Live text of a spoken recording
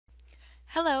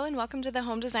Hello and welcome to the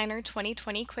Home Designer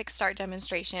 2020 Quick Start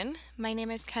demonstration. My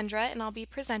name is Kendra and I'll be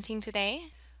presenting today.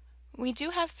 We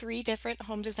do have three different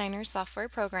Home Designer software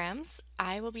programs.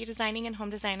 I will be designing in Home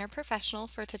Designer Professional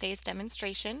for today's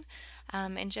demonstration.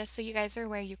 And just so you guys are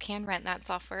aware, you can rent that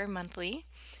software monthly.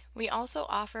 We also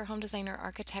offer Home Designer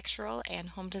Architectural and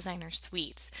Home Designer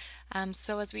Suites.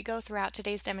 So as we go throughout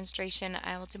today's demonstration,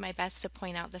 I will do my best to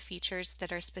point out the features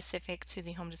that are specific to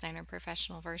the Home Designer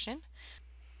Professional version.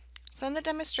 So in the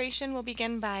demonstration, we'll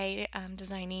begin by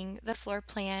designing the floor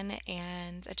plan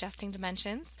and adjusting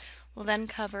dimensions. We'll then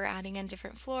cover adding in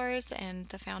different floors and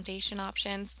the foundation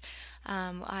options.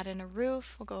 We'll add in a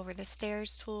roof, we'll go over the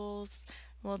stairs tools,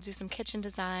 we'll do some kitchen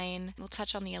design, we'll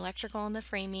touch on the electrical and the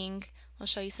framing, we'll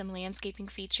show you some landscaping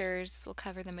features, we'll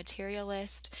cover the material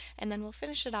list, and then we'll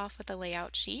finish it off with a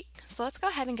layout sheet. So let's go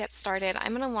ahead and get started.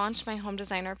 I'm going to launch my Home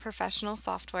Designer Professional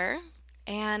software.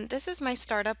 And this is my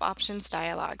startup options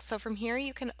dialog. So from here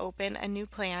you can open a new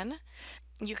plan.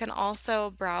 You can also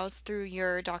browse through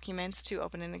your documents to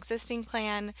open an existing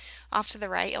plan. Off to the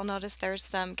right, you'll notice there's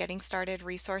some getting started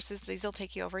resources. These will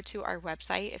take you over to our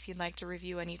website if you'd like to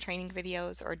review any training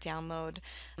videos or download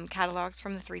catalogs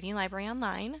from the 3D library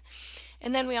online.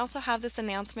 And then we also have this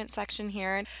announcement section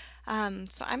here.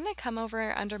 So I'm going to come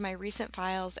over under my recent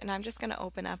files and I'm just going to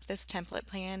open up this template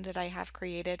plan that I have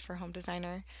created for Home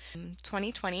Designer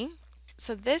 2020.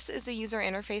 So this is the user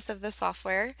interface of the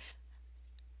software.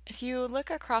 If you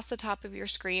look across the top of your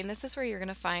screen, this is where you're going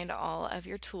to find all of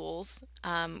your tools.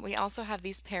 We also have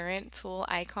these parent tool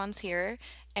icons here,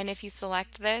 and if you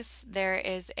select this, there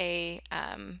is a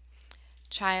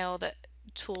child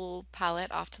tool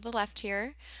palette off to the left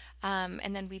here.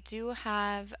 And then we do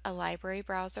have a library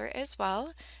browser as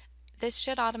well. This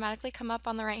should automatically come up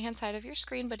on the right hand side of your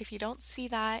screen, but if you don't see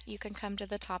that, you can come to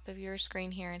the top of your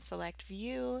screen here and select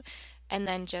View, and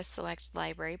then just select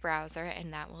Library Browser,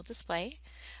 and that will display.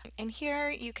 And here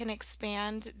you can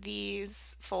expand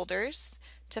these folders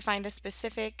to find a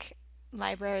specific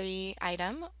library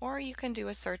item, or you can do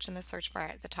a search in the search bar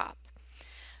at the top.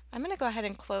 I'm going to go ahead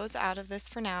and close out of this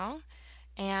for now,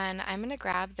 and I'm going to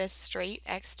grab this straight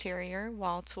exterior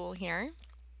wall tool here,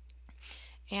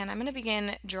 and I'm going to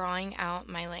begin drawing out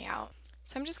my layout.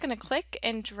 So I'm just going to click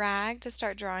and drag to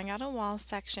start drawing out a wall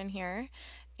section here,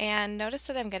 and notice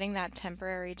that I'm getting that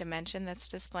temporary dimension that's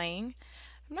displaying.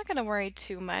 I'm not going to worry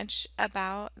too much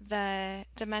about the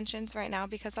dimensions right now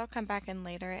because I'll come back in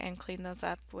later and clean those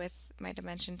up with my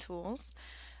dimension tools.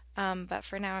 But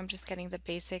for now I'm just getting the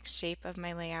basic shape of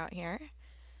my layout here.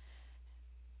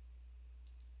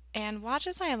 And watch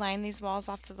as I align these walls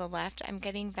off to the left, I'm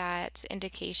getting that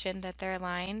indication that they're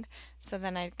aligned, so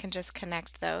then I can just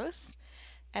connect those.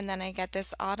 And then I get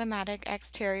this automatic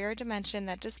exterior dimension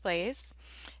that displays.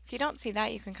 If you don't see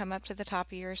that, you can come up to the top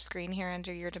of your screen here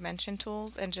under your dimension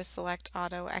tools and just select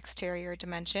auto exterior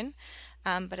dimension,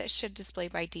 but it should display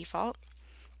by default.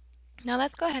 Now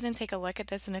let's go ahead and take a look at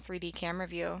this in a 3D camera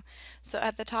view. So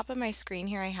at the top of my screen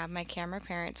here I have my camera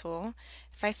parent tool.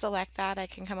 If I select that, I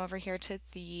can come over here to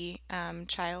the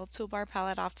child toolbar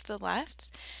palette off to the left.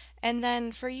 And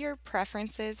then for your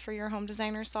preferences for your Home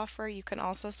Designer software, you can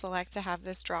also select to have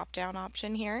this drop down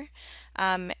option here.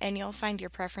 And you'll find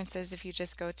your preferences if you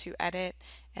just go to Edit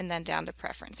and then down to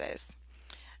Preferences.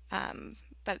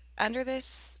 But under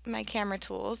this, my camera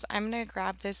tools, I'm going to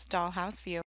grab this dollhouse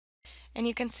view. And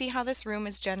you can see how this room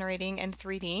is generating in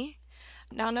 3D.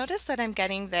 Now notice that I'm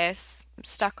getting this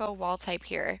stucco wall type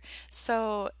here.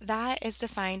 So that is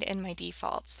defined in my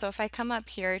defaults. So if I come up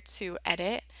here to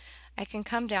Edit, I can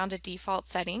come down to Default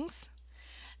Settings,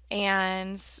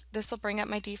 and this will bring up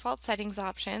my default settings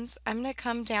options. I'm going to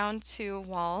come down to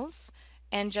Walls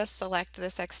and just select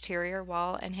this exterior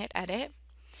wall and hit Edit.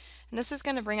 And this is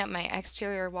going to bring up my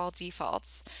exterior wall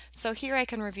defaults. So here I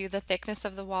can review the thickness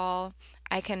of the wall,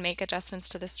 I can make adjustments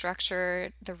to the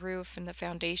structure, the roof, and the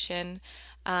foundation.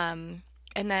 And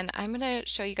then I'm going to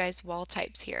show you guys wall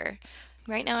types here.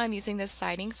 Right now I'm using this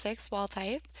Siding 6 wall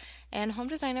type, and Home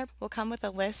Designer will come with a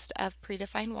list of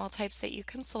predefined wall types that you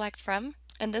can select from.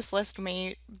 And this list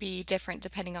may be different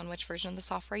depending on which version of the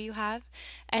software you have.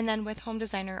 And then with Home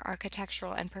Designer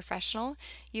Architectural and Professional,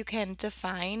 you can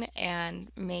define and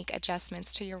make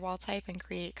adjustments to your wall type and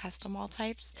create custom wall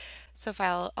types. So if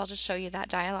I'll just show you that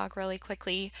dialog really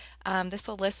quickly. This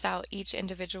will list out each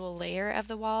individual layer of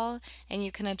the wall, and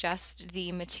you can adjust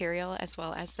the material as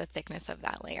well as the thickness of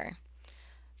that layer.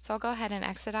 So I'll go ahead and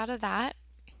exit out of that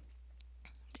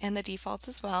and the defaults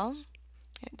as well.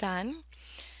 Done.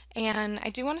 And I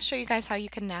do want to show you guys how you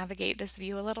can navigate this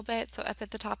view a little bit. So up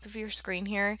at the top of your screen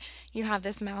here, you have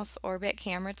this mouse orbit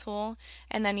camera tool,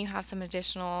 and then you have some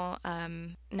additional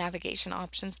navigation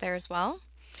options there as well.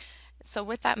 So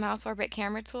with that mouse orbit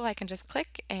camera tool, I can just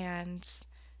click and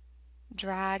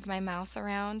drag my mouse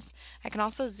around. I can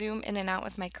also zoom in and out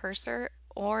with my cursor,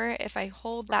 or if I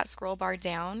hold that scroll bar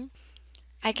down,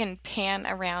 I can pan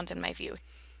around in my view.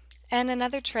 And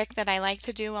another trick that I like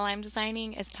to do while I'm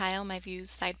designing is tile my views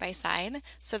side by side.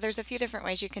 So there's a few different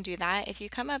ways you can do that. If you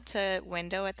come up to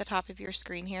window at the top of your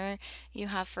screen here, you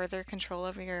have further control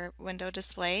over your window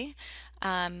display.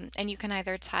 And you can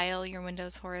either tile your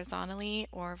windows horizontally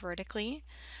or vertically.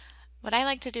 What I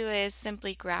like to do is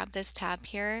simply grab this tab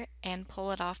here and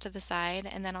pull it off to the side,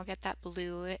 and then I'll get that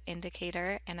blue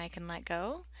indicator and I can let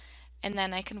go. And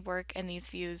then I can work in these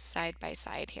views side by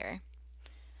side here.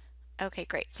 Okay,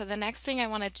 great. So the next thing I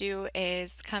want to do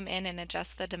is come in and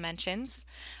adjust the dimensions.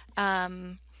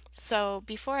 So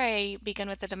before I begin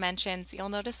with the dimensions, you'll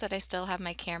notice that I still have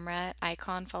my camera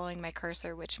icon following my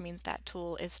cursor, which means that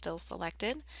tool is still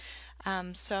selected.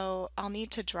 So I'll need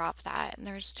to drop that. And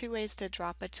there's two ways to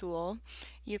drop a tool.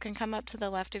 You can come up to the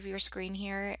left of your screen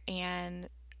here and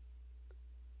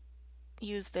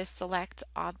use this Select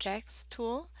Objects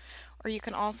tool, or you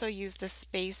can also use the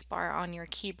space bar on your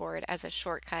keyboard as a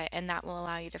shortcut, and that will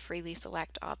allow you to freely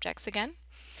select objects again.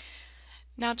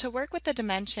 Now to work with the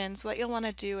dimensions, what you'll want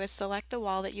to do is select the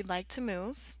wall that you'd like to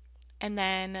move, and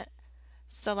then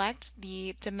select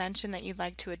the dimension that you'd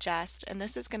like to adjust, and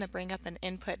this is going to bring up an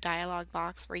input dialog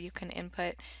box where you can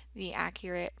input the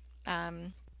accurate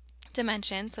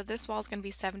dimension. So this wall is going to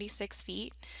be 76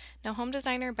 feet. Now Home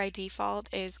Designer by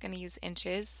default is going to use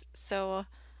inches, so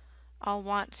I'll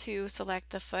want to select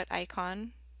the foot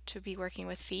icon to be working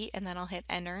with feet, and then I'll hit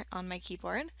enter on my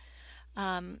keyboard,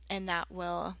 and that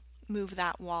will move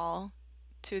that wall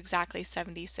to exactly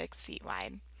 76 feet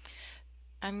wide.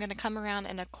 I'm going to come around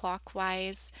in a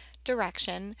clockwise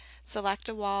direction, select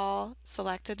a wall,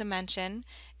 select a dimension,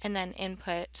 and then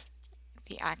input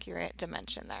the accurate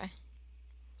dimension there.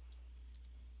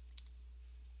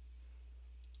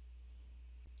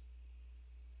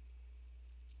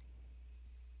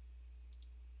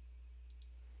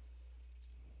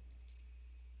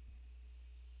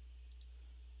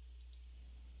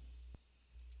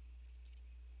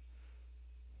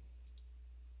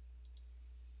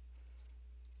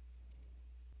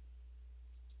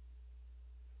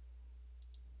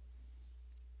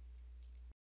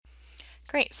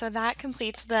 Great, so that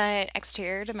completes the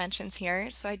exterior dimensions here.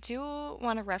 So I do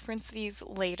want to reference these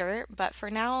later, but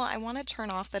for now I want to turn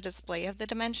off the display of the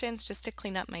dimensions just to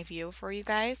clean up my view for you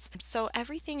guys. So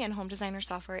everything in Home Designer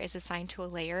software is assigned to a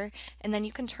layer, and then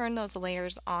you can turn those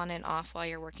layers on and off while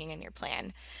you're working in your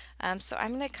plan. So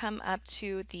I'm going to come up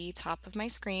to the top of my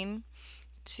screen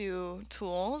to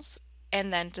Tools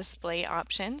and then Display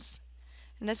Options.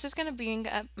 And this is going to bring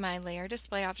up my Layer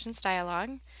Display Options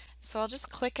dialog. So I'll just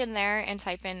click in there and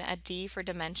type in a D for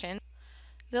dimension.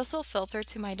 This will filter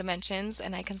to my dimensions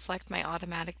and I can select my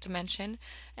automatic dimension.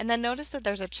 And then notice that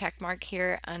there's a check mark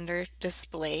here under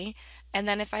display. And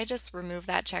then if I just remove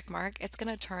that check mark, it's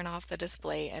going to turn off the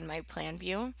display in my plan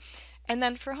view. And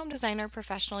then for Home Designer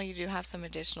Professional, you do have some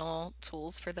additional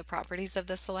tools for the properties of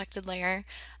the selected layer,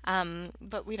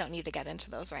 but we don't need to get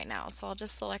into those right now. So I'll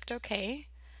just select OK.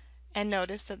 And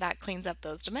notice that that cleans up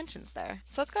those dimensions there.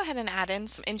 So let's go ahead and add in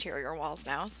some interior walls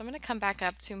now. So I'm going to come back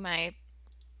up to my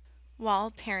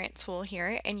wall parent tool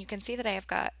here, and you can see that I have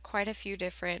got quite a few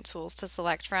different tools to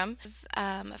select from.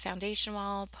 A foundation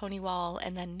wall, pony wall,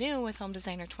 and then new with Home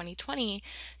Designer 2020,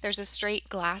 there's a straight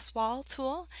glass wall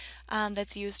tool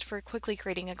that's used for quickly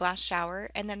creating a glass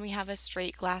shower, and then we have a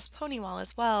straight glass pony wall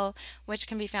as well, which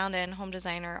can be found in Home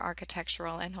Designer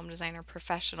Architectural and Home Designer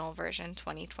Professional version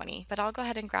 2020. But I'll go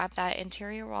ahead and grab that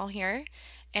interior wall here,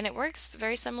 and it works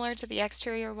very similar to the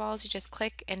exterior walls. You just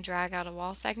click and drag out a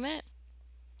wall segment.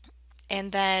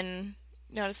 And then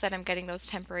notice that I'm getting those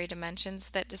temporary dimensions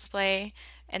that display,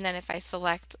 and then if I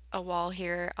select a wall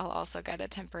here, I'll also get a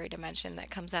temporary dimension that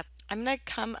comes up. I'm going to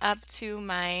come up to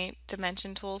my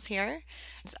dimension tools here.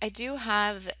 I do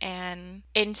have an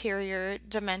interior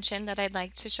dimension that I'd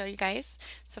like to show you guys.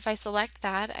 So if I select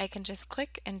that, I can just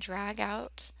click and drag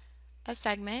out a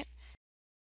segment.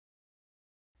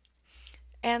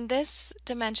 And this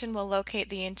dimension will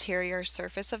locate the interior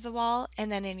surface of the wall,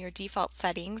 and then in your default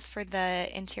settings for the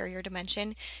interior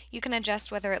dimension, you can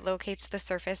adjust whether it locates the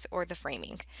surface or the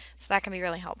framing. So that can be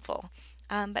really helpful.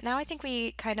 But now I think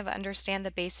we kind of understand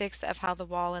the basics of how the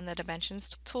wall and the dimensions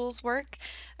tools work.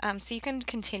 So you can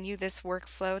continue this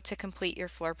workflow to complete your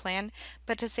floor plan,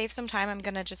 but to save some time, I'm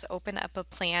going to just open up a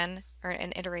plan or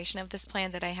an iteration of this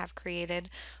plan that I have created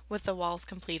with the walls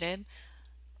completed.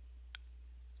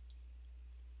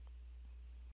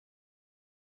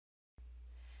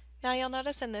 Now you'll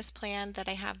notice in this plan that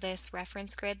I have this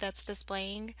reference grid that's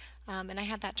displaying, and I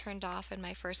had that turned off in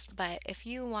my first, but if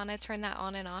you want to turn that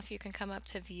on and off, you can come up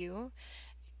to View,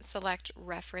 select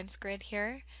Reference Grid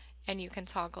here, and you can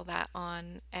toggle that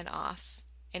on and off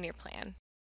in your plan.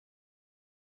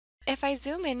 If I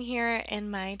zoom in here in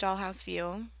my dollhouse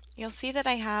view, you'll see that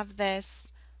I have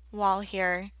this wall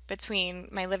here between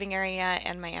my living area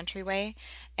and my entryway,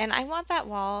 and I want that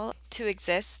wall to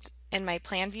exist in my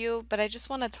plan view, but I just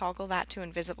want to toggle that to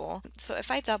invisible. So if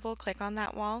I double click on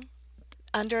that wall,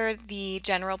 under the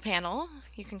general panel,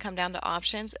 you can come down to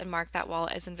options and mark that wall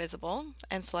as invisible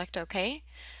and select OK.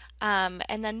 And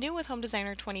then new with Home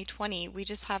Designer 2020, we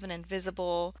just have an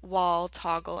invisible wall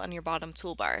toggle on your bottom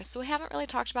toolbar. So we haven't really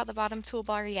talked about the bottom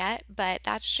toolbar yet, but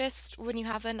that's just when you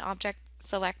have an object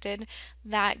selected,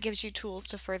 that gives you tools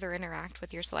to further interact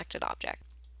with your selected object.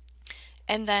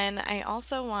 And then I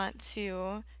also want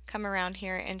to come around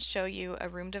here and show you a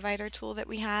room divider tool that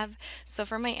we have. So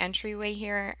for my entryway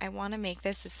here, I want to make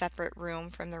this a separate room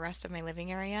from the rest of my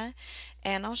living area.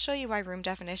 And I'll show you why room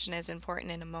definition is important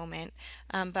in a moment.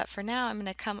 But for now, I'm going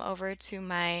to come over to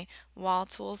my wall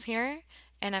tools here,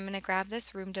 and I'm going to grab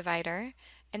this room divider.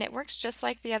 And it works just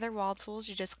like the other wall tools.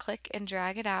 You just click and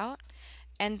drag it out.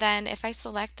 And then if I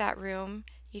select that room,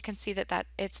 you can see that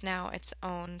it's now its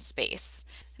own space.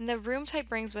 And the room type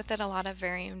brings with it a lot of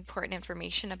very important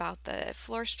information about the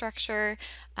floor structure,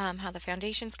 how the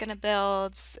foundation's going to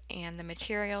build, and the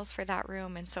materials for that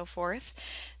room and so forth.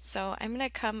 So I'm going to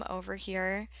come over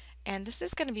here, and this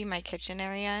is going to be my kitchen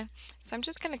area. So I'm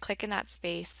just going to click in that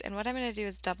space, and what I'm going to do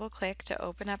is double click to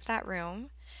open up that room.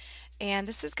 And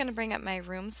this is going to bring up my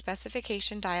room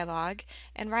specification dialog.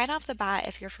 And right off the bat,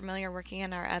 if you're familiar working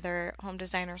in our other Home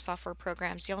Designer software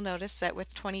programs, you'll notice that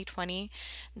with 2020,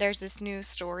 there's this new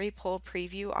story poll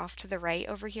preview off to the right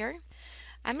over here.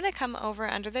 I'm going to come over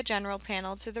under the general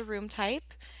panel to the room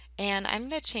type, and I'm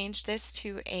going to change this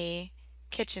to a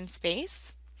kitchen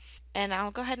space. And I'll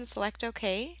go ahead and select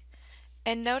OK.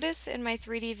 And notice in my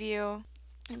 3D view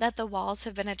that the walls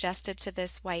have been adjusted to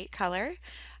this white color.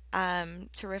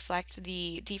 To reflect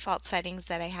the default settings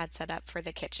that I had set up for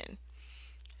the kitchen.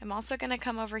 I'm also going to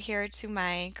come over here to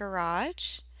my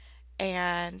garage,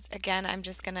 and again I'm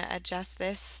just going to adjust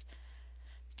this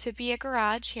to be a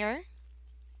garage here.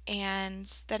 And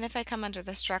then if I come under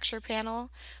the structure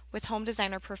panel, with Home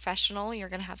Designer Professional, you're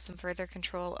going to have some further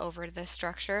control over the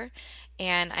structure,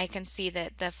 and I can see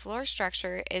that the floor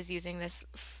structure is using this,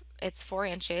 it's 4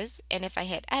 inches, and if I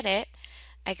hit edit,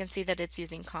 I can see that it's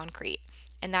using concrete.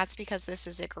 And that's because this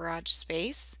is a garage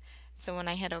space. So when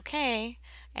I hit OK,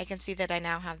 I can see that I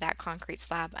now have that concrete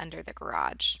slab under the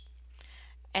garage.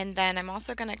 And then I'm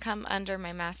also going to come under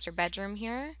my master bedroom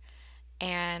here,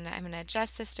 and I'm going to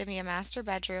adjust this to be a master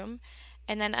bedroom.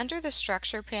 And then under the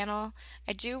structure panel,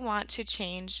 I do want to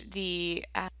change the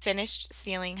finished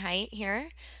ceiling height here.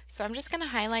 So I'm just going to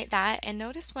highlight that, and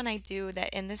notice when I do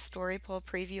that in this story poll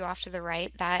preview off to the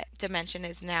right, that dimension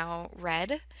is now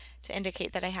red to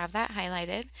indicate that I have that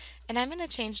highlighted. And I'm going to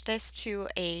change this to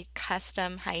a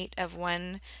custom height of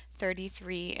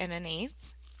 133 1/8.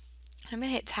 I'm going to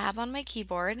hit tab on my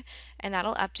keyboard, and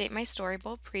that'll update my story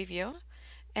poll preview,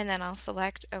 and then I'll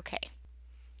select OK.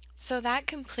 So that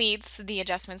completes the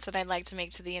adjustments that I'd like to make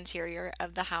to the interior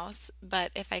of the house, but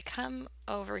if I come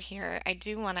over here, I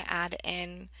do want to add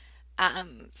in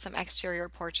some exterior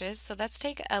porches. So let's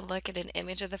take a look at an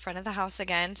image of the front of the house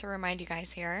again to remind you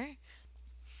guys here.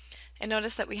 And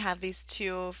notice that we have these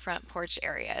 2 front porch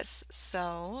areas.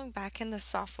 So back in the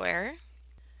software,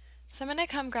 so I'm going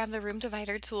to come grab the room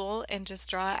divider tool and just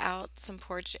draw out some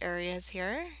porch areas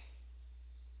here.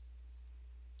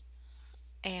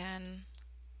 And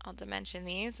I'll dimension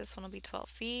these. This one will be 12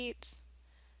 feet.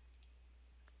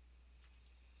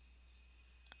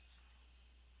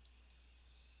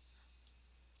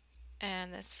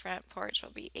 And this front porch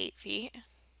will be 8 feet.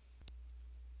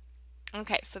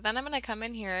 Okay, so then I'm going to come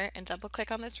in here and double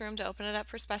click on this room to open it up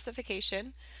for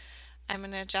specification. I'm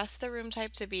going to adjust the room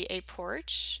type to be a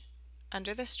porch.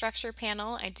 Under the structure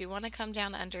panel, I do want to come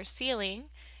down under ceiling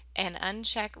and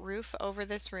uncheck roof over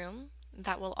this room.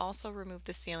 That will also remove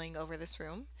the ceiling over this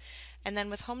room. And then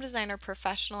with Home Designer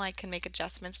Professional, I can make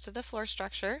adjustments to the floor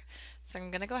structure. So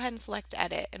I'm going to go ahead and select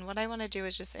Edit. And what I want to do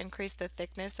is just increase the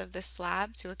thickness of this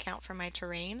slab to account for my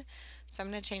terrain. So I'm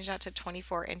going to change that to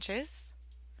 24 inches.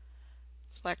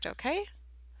 select OK.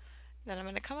 Then I'm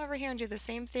going to come over here and do the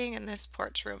same thing in this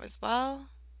porch room as well.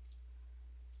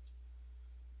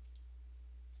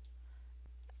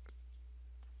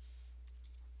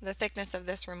 The thickness of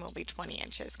this room will be 20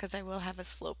 inches because I will have a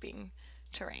sloping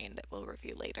terrain that we'll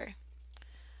review later.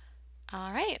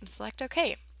 All right, and select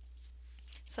OK.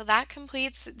 So that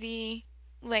completes the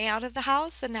layout of the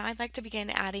house, and now I'd like to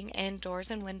begin adding in doors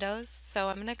and windows. So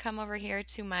I'm going to come over here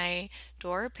to my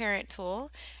door parent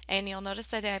tool, and you'll notice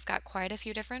that I've got quite a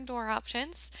few different door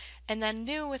options. And then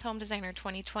new with Home Designer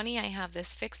 2020, I have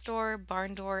this fixed door,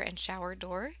 barn door, and shower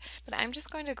door. But I'm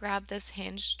just going to grab this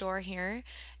hinged door here,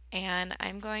 and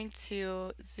I'm going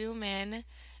to zoom in,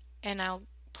 and I'll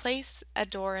place a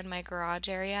door in my garage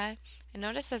area. And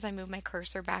notice as I move my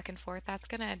cursor back and forth, that's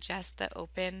going to adjust the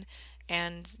open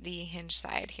and the hinge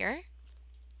side here.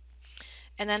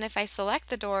 And then if I select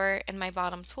the door in my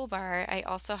bottom toolbar, I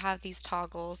also have these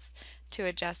toggles to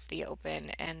adjust the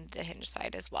open and the hinge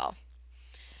side as well.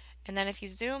 And then if you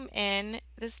zoom in,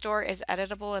 this door is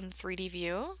editable in 3D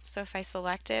view. So if I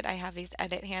select it, I have these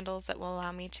edit handles that will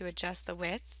allow me to adjust the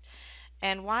width.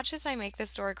 And watch as I make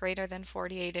this door greater than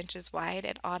 48 inches wide,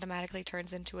 it automatically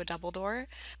turns into a double door.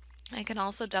 I can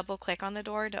also double click on the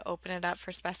door to open it up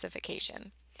for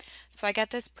specification. So I get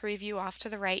this preview off to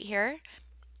the right here,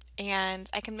 and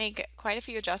I can make quite a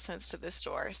few adjustments to this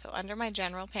door. So under my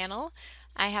general panel,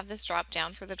 I have this drop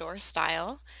down for the door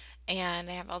style, and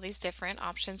I have all these different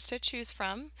options to choose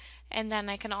from. And then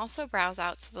I can also browse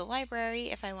out to the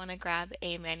library if I want to grab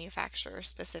a manufacturer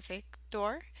specific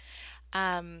door.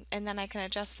 And then I can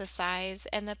adjust the size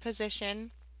and the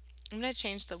position. I'm going to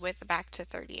change the width back to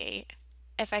 38.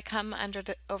 If I come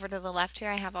over to the left here,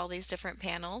 I have all these different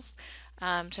panels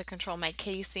to control my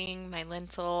casing, my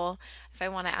lintel. If I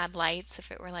want to add lights,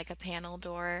 if it were like a panel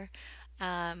door,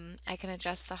 I can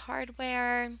adjust the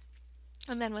hardware.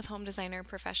 And then with Home Designer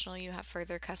Professional, you have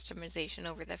further customization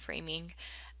over the framing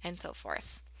and so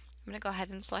forth. I'm going to go ahead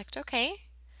and select OK.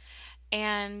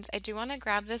 And I do want to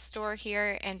grab this door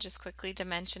here and just quickly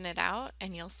dimension it out,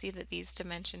 and you'll see that these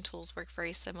dimension tools work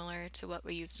very similar to what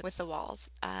we used with the walls.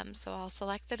 So I'll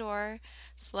select the door,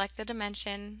 select the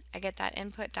dimension, I get that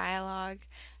input dialog.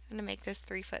 I'm going to make this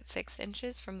 3 foot 6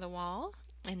 inches from the wall,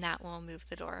 and that will move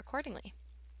the door accordingly.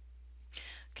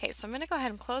 Okay, so I'm going to go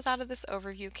ahead and close out of this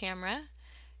overview camera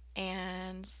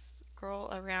and scroll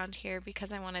around here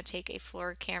because I want to take a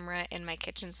floor camera in my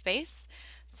kitchen space.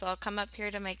 So I'll come up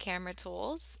here to my camera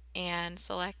tools and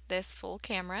select this full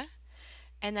camera.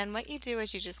 And then what you do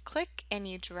is you just click and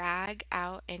you drag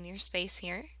out in your space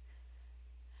here.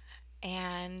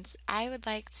 And I would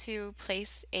like to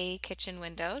place a kitchen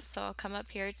window. So I'll come up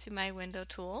here to my window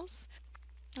tools.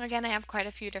 Again, I have quite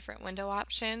a few different window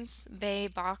options, bay,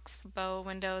 box, bow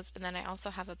windows, and then I also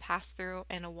have a pass-through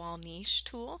and a wall niche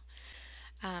tool.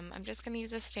 I'm just going to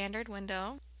use a standard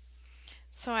window.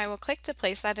 So I will click to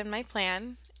place that in my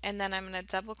plan, and then I'm going to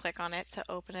double click on it to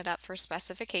open it up for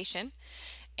specification.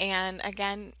 And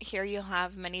again, here you'll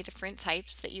have many different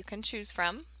types that you can choose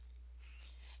from.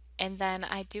 And then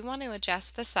I do want to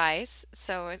adjust the size.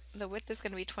 So the width is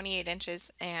going to be 28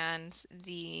 inches and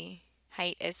the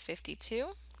height is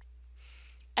 52.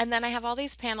 And then I have all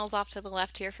these panels off to the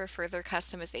left here for further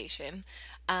customization.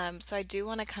 So I do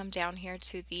want to come down here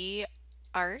to the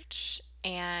arch,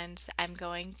 and I'm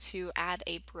going to add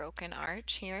a broken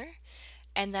arch here,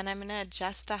 and then I'm going to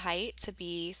adjust the height to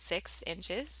be 6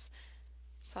 inches.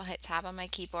 So I'll hit tab on my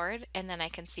keyboard, and then I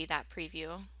can see that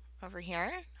preview over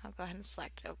here. I'll go ahead and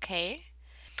select OK.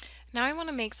 Now I want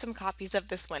to make some copies of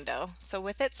this window. So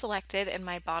with it selected in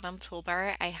my bottom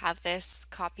toolbar, I have this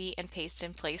copy and paste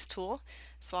in place tool.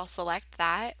 So I'll select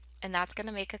that, and that's going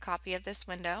to make a copy of this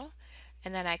window,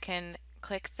 and then I can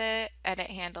click the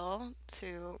edit handle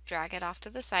to drag it off to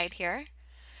the side here.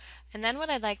 And then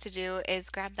what I'd like to do is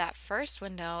grab that first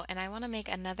window, and I want to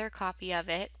make another copy of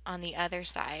it on the other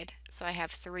side. So I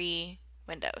have 3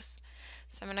 windows.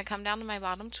 So I'm going to come down to my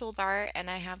bottom toolbar, and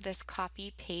I have this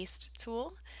copy paste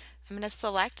tool. I'm going to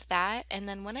select that, and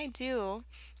then when I do,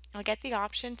 I'll get the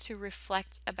option to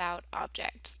reflect about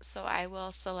object. So I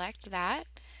will select that.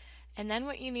 And then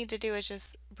what you need to do is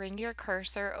just bring your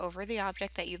cursor over the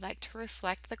object that you'd like to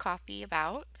reflect the copy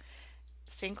about,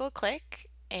 single click,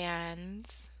 and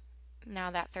now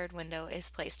that third window is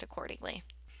placed accordingly.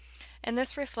 And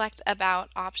this reflect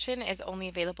about option is only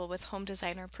available with Home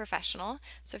Designer Professional.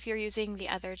 So if you're using the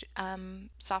other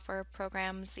software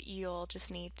programs, you'll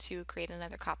just need to create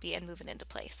another copy and move it into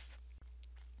place.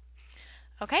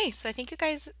 Okay, so I think you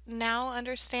guys now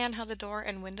understand how the door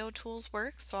and window tools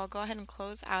work, so I'll go ahead and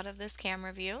close out of this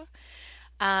camera view.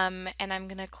 And I'm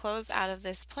going to close out of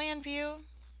this plan view.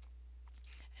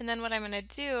 And then what I'm going to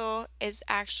do is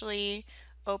actually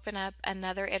open up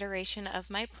another iteration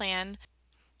of my plan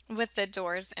with the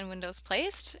doors and windows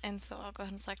placed. And so I'll go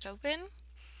ahead and select open.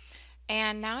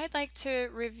 And now I'd like to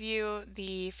review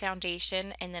the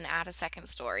foundation and then add a second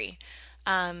story.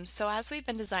 So as we've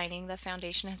been designing, the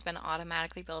foundation has been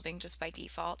automatically building just by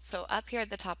default. So up here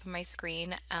at the top of my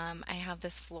screen, I have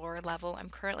this floor level. I'm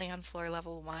currently on floor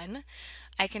level 1.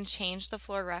 I can change the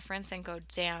floor reference and go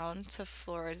down to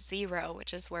floor 0,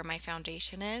 which is where my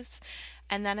foundation is.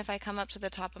 And then if I come up to the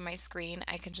top of my screen,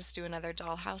 I can just do another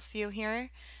dollhouse view here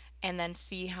and then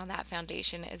see how that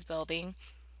foundation is building.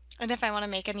 And if I want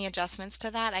to make any adjustments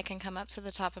to that, I can come up to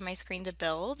the top of my screen to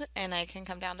build, and I can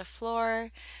come down to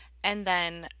floor and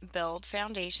then build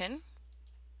foundation.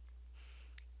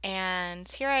 And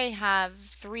here I have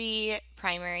 3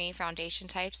 primary foundation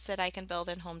types that I can build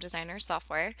in Home Designer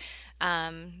software.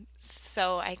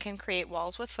 So I can create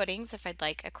walls with footings if I'd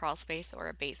like a crawl space or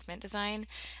a basement design.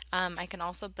 I can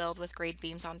also build with grade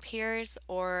beams on piers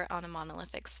or on a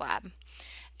monolithic slab.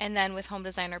 And then with Home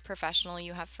Designer Professional,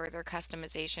 you have further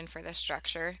customization for the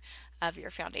structure of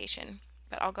your foundation.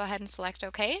 But I'll go ahead and select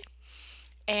OK.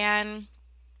 And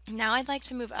now I'd like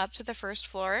to move up to the first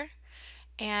floor,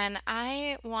 and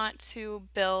I want to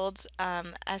build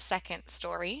a second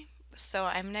story. So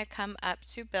I'm going to come up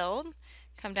to build,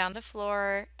 come down to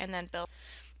floor, and then build.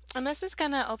 And this is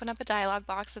going to open up a dialog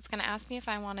box that's going to ask me if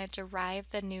I want to derive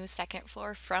the new second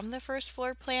floor from the first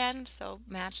floor plan, so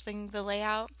matching the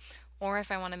layout, or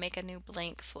if I want to make a new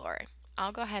blank floor.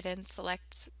 I'll go ahead and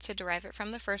select to derive it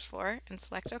from the first floor and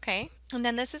select OK. And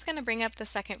then this is going to bring up the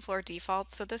second floor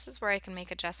defaults. So this is where I can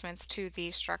make adjustments to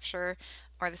the structure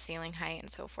or the ceiling height and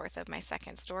so forth of my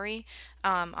second story.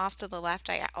 Off to the left,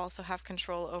 I also have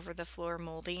control over the floor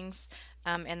moldings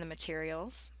and the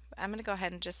materials. I'm going to go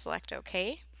ahead and just select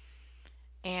OK.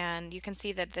 And you can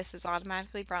see that this has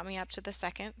automatically brought me up to the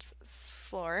second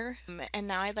floor. And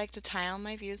now I'd like to tile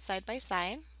my views side by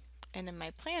side. And in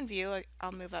my plan view,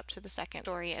 I'll move up to the second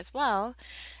story as well.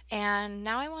 And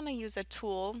now I want to use a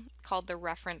tool called the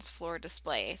reference floor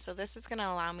display. So this is going to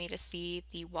allow me to see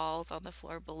the walls on the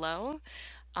floor below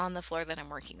on the floor that I'm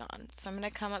working on. So I'm going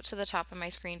to come up to the top of my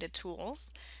screen to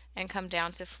tools and come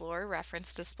down to floor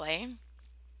reference display.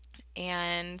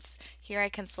 And here I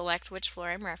can select which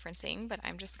floor I'm referencing, but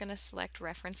I'm just going to select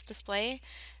reference display,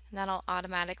 and that'll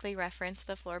automatically reference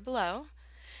the floor below.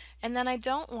 And then I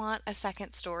don't want a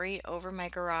second story over my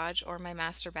garage or my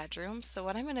master bedroom, so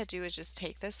what I'm going to do is just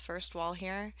take this first wall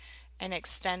here and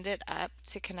extend it up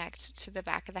to connect to the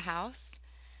back of the house.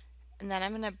 And then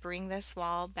I'm going to bring this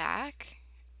wall back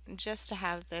just to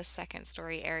have this second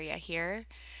story area here.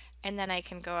 And then I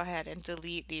can go ahead and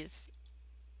delete these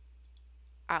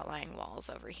outlying walls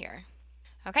over here.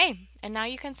 Okay, and now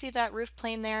you can see that roof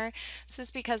plane there. This is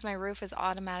because my roof is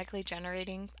automatically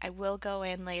generating. I will go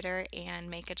in later and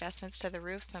make adjustments to the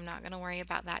roof, so I'm not going to worry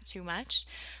about that too much.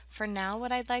 For now,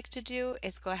 what I'd like to do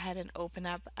is go ahead and open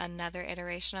up another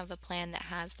iteration of the plan that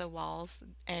has the walls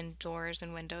and doors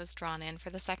and windows drawn in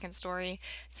for the second story,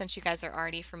 since you guys are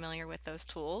already familiar with those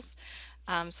tools.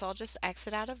 So I'll just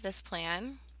exit out of this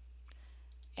plan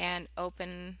and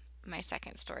open my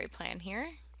second story plan here.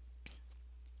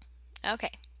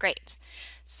 Okay, great.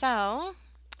 So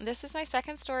this is my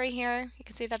second story here. You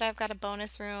can see that I've got a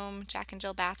bonus room, Jack and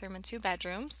Jill bathroom, and 2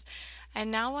 bedrooms. I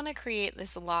now want to create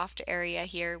this loft area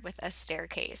here with a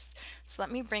staircase. So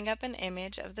let me bring up an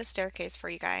image of the staircase for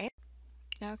you guys.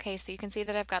 Okay, so you can see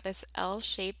that I've got this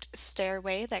L-shaped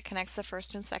stairway that connects the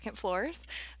first and second floors,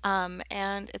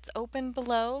 and it's open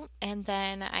below, and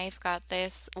then I've got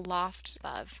this loft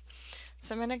above.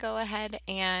 So I'm going to go ahead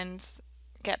and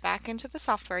get back into the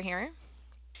software here.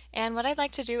 And what I'd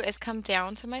like to do is come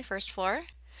down to my first floor,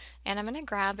 and I'm going to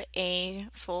grab a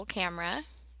full camera,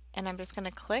 and I'm just going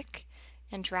to click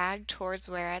and drag towards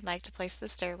where I'd like to place the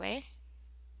stairway.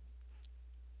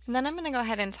 And then I'm going to go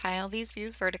ahead and tile these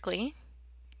views vertically.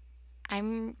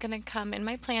 I'm going to come in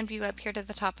my plan view up here to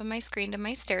the top of my screen to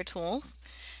my stair tools,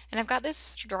 and I've got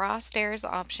this draw stairs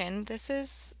option. This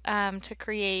is to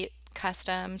create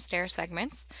custom stair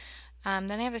segments.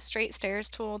 Then I have a straight stairs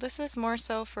tool. This is more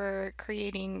so for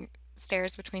creating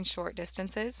stairs between short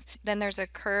distances. Then there's a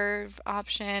curve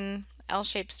option,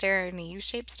 L-shaped stair and a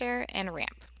U-shaped stair, and a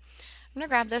ramp. I'm going to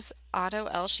grab this auto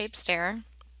L-shaped stair,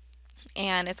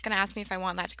 and it's going to ask me if I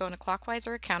want that to go in a clockwise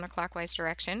or a counterclockwise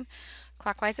direction.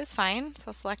 Clockwise is fine, so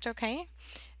I'll select OK.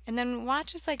 And then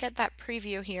watch as I get that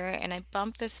preview here and I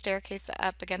bump this staircase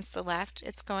up against the left.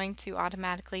 It's going to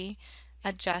automatically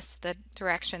adjust the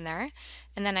direction there,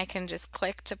 and then I can just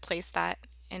click to place that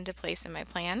into place in my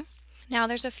plan. Now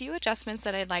there's a few adjustments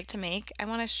that I'd like to make. I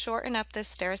want to shorten up this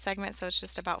stair segment so it's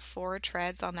just about 4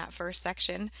 treads on that first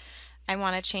section. I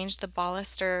want to change the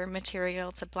baluster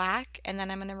material to black, and then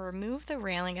I'm going to remove the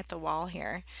railing at the wall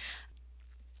here.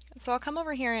 So I'll come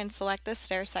over here and select this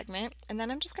stair segment, and then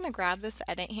I'm just going to grab this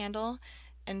edit handle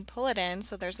and pull it in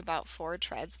so there's about 4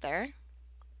 treads there.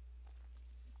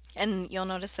 And you'll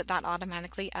notice that that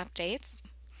automatically updates.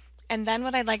 And then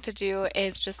what I'd like to do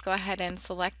is just go ahead and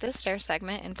select this stair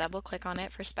segment and double click on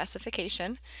it for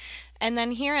specification. And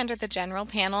then here under the general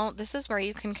panel, this is where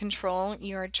you can control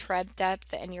your tread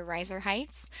depth and your riser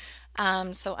heights.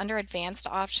 So under advanced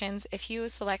options, if you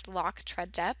select lock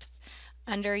tread depth,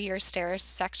 under your stairs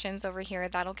sections over here,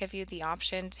 that'll give you the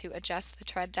option to adjust the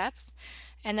tread depth.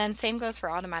 And then same goes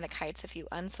for automatic heights. If you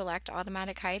unselect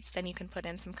automatic heights, then you can put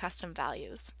in some custom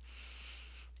values.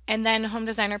 And then Home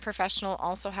Designer Professional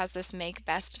also has this make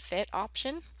best fit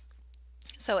option.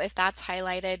 So if that's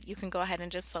highlighted, you can go ahead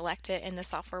and just select it and the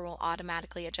software will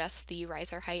automatically adjust the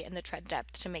riser height and the tread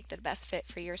depth to make the best fit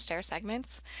for your stair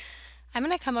segments. I'm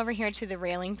going to come over here to the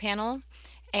railing panel,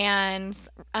 and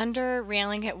under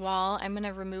railing at wall, I'm going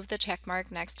to remove the check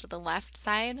mark next to the left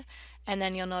side, and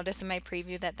then you'll notice in my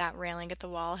preview that that railing at the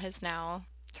wall has now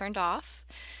turned off.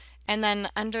 And then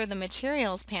under the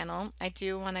materials panel, I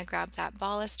do want to grab that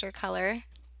baluster color.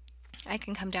 I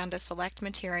can come down to select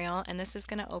material, and this is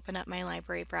going to open up my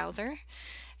library browser.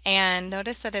 And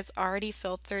notice that it's already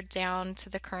filtered down to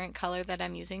the current color that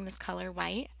I'm using, this color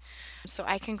white. So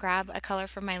I can grab a color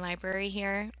from my library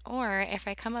here, or if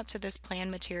I come up to this plan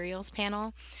materials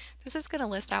panel, this is going to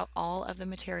list out all of the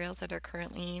materials that are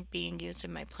currently being used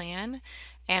in my plan,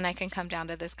 and I can come down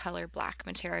to this color black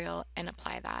material and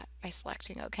apply that by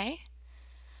selecting OK.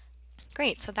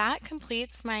 Great, so that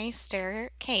completes my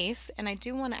staircase, and I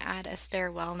do want to add a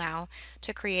stairwell now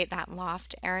to create that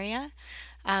loft area.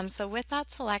 So with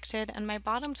that selected, in my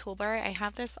bottom toolbar, I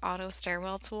have this auto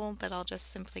stairwell tool that I'll just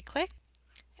simply click.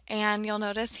 And you'll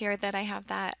notice here that I have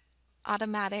that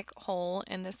automatic hole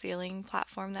in the ceiling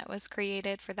platform that was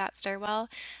created for that stairwell.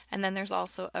 And then there's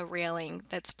also a railing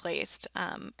that's placed.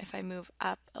 If I move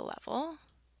up a level,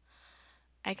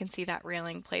 I can see that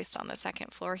railing placed on the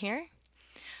second floor here.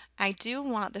 I do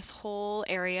want this whole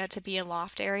area to be a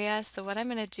loft area, so what I'm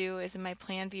going to do is in my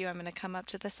plan view, I'm going to come up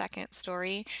to the second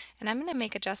story and I'm going to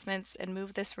make adjustments and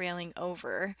move this railing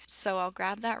over. So I'll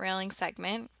grab that railing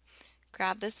segment,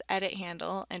 grab this edit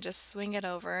handle and just swing it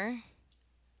over.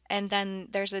 And then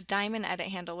there's a diamond edit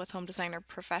handle with Home Designer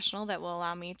Professional that will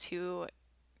allow me to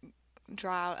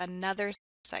draw out another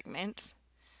segment.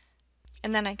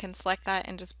 And then I can select that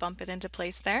and just bump it into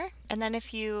place there. And then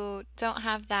if you don't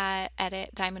have that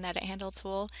diamond edit handle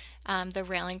tool, the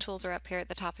railing tools are up here at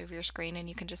the top of your screen and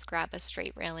you can just grab a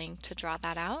straight railing to draw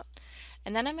that out.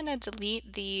 And then I'm going to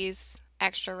delete these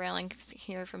extra railings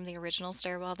here from the original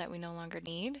stairwell that we no longer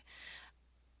need.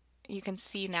 You can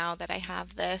see now that I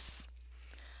have this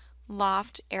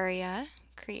loft area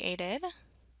created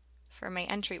for my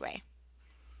entryway.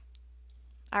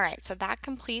 Alright, so that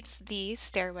completes the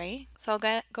stairway. So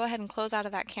I'll go ahead and close out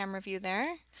of that camera view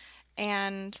there,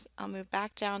 and I'll move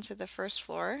back down to the first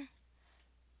floor.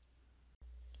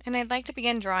 And I'd like to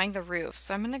begin drawing the roof,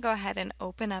 so I'm going to go ahead and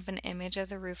open up an image of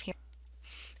the roof here.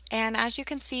 And as you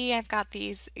can see, I've got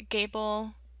these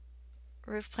gable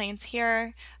roof planes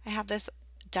here. I have this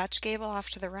Dutch gable off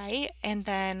to the right, and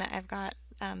then I've got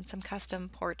some custom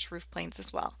porch roof planes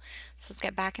as well. So let's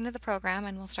get back into the program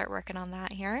and we'll start working on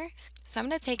that here. So I'm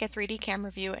going to take a 3D camera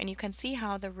view and you can see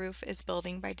how the roof is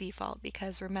building by default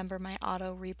because remember my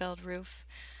auto rebuild roof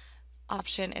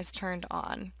option is turned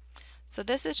on. So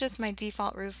this is just my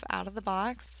default roof out of the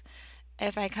box.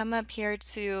 If I come up here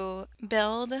to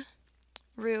build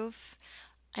roof,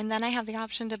 and then I have the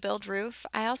option to build roof.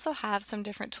 I also have some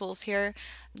different tools here.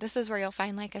 This is where you'll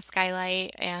find like a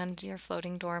skylight and your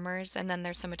floating dormers, and then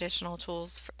there's some additional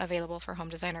tools available for Home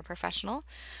Designer Professional.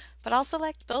 But I'll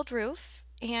select build roof,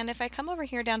 and if I come over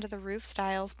here down to the roof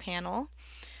styles panel,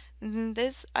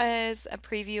 this is a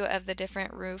preview of the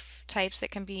different roof types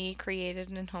that can be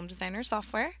created in Home Designer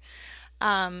software.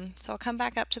 So I'll come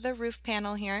back up to the roof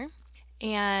panel here.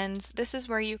 And this is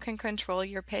where you can control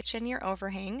your pitch and your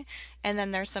overhang, and then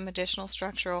there's some additional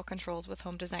structural controls with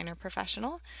Home Designer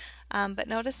Professional. But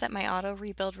notice that my auto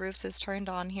rebuild roofs is turned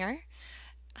on here,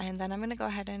 and then I'm going to go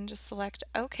ahead and just select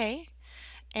OK.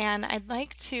 And I'd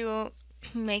like to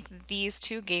make these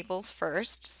two gables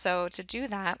first, so to do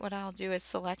that what I'll do is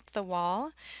select the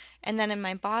wall, and then in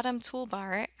my bottom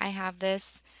toolbar I have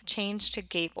this change to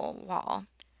gable wall.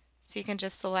 So you can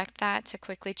just select that to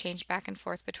quickly change back and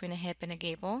forth between a hip and a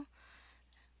gable.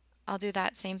 I'll do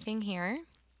that same thing here.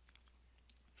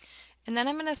 And then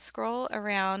I'm going to scroll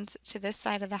around to this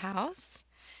side of the house.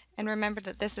 And remember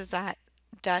that this is that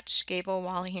Dutch gable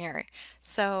wall here.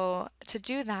 So to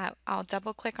do that, I'll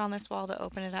double click on this wall to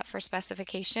open it up for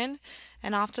specification.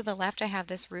 And off to the left, I have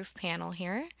this roof panel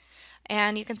here.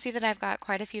 And you can see that I've got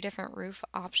quite a few different roof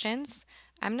options.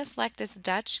 I'm going to select this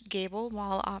Dutch gable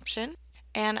wall option.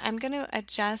 And I'm going to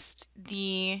adjust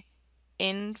the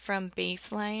in from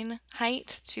baseline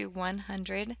height to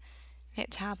 100.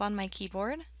 Hit tab on my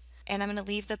keyboard. And I'm going to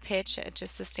leave the pitch at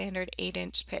just the standard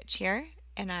 8-inch pitch here.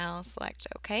 And I'll select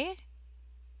OK.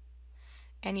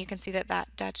 And you can see that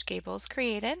that Dutch gable is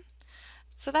created.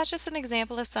 So that's just an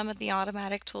example of some of the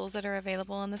automatic tools that are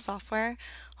available in the software.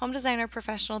 Home Designer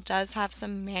Professional does have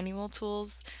some manual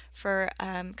tools for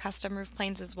custom roof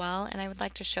planes as well, and I would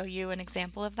like to show you an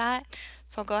example of that.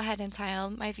 So I'll go ahead and tile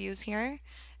my views here,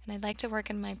 and I'd like to work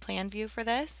in my plan view for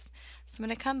this. So I'm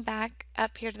going to come back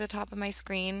up here to the top of my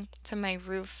screen to my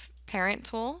roof parent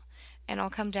tool, and I'll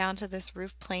come down to this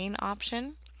roof plane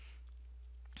option.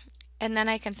 And then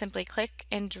I can simply click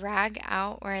and drag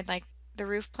out where I'd like the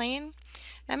roof plane.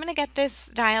 I'm going to get this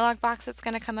dialog box that's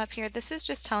going to come up here. This is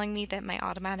just telling me that my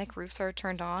automatic roofs are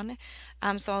turned on,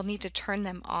 so I'll need to turn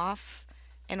them off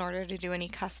in order to do any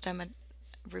custom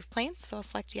roof planes. So I'll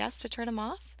select yes to turn them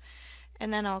off,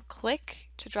 and then I'll click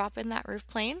to drop in that roof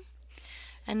plane.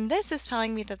 And this is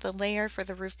telling me that the layer for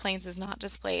the roof planes is not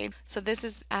displayed. So this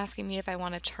is asking me if I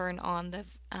want to turn on the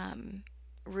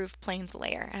roof planes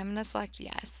layer. And I'm going to select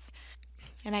yes.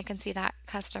 And I can see that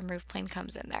custom roof plane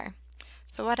comes in there.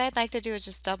 So what I'd like to do is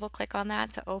just double click on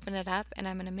that to open it up, and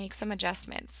I'm going to make some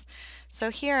adjustments. So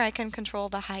here I can control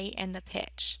the height and the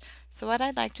pitch. So what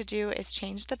I'd like to do is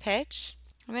change the pitch.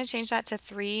 I'm going to change that to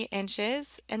 3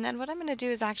 inches, and then what I'm going to do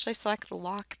is actually select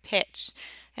lock pitch.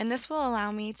 And this will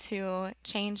allow me to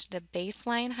change the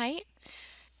baseline height.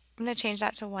 I'm going to change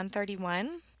that to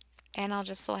 131, and I'll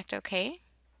just select OK.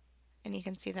 And you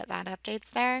can see that that updates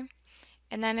there.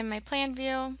 And then in my plan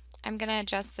view, I'm going to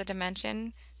adjust the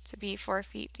dimension to be 4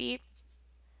 feet deep,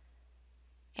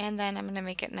 and then I'm going to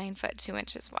make it 9 foot 2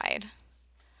 inches wide.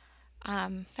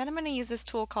 Then I'm going to use this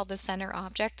tool called the Center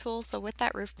Object tool. So with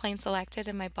that roof plane selected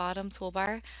in my bottom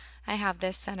toolbar, I have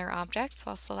this center object, so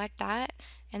I'll select that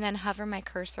and then hover my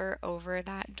cursor over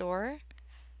that door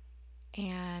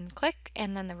and click,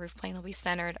 and then the roof plane will be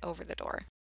centered over the door.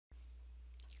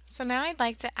 So now I'd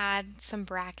like to add some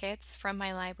brackets from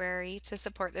my library to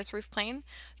support this roof plane.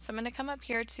 So I'm going to come up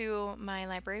here to my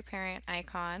library parent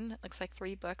icon. It looks like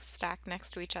 3 books stacked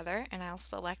next to each other, and I'll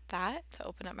select that to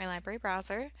open up my library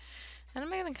browser. Then I'm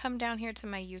going to come down here to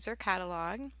my user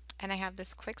catalog, and I have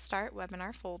this quick start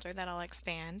webinar folder that I'll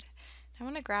expand. I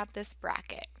want to grab this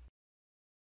bracket.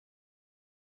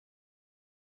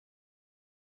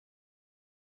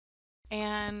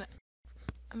 And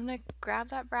I'm going to grab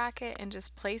that bracket and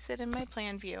just place it in my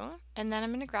plan view. And then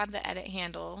I'm going to grab the edit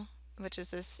handle, which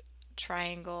is this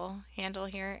triangle handle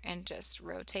here, and just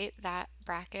rotate that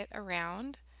bracket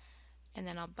around. And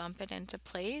then I'll bump it into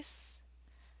place.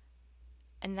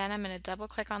 And then I'm going to double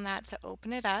click on that to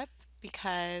open it up,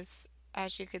 because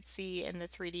as you could see in the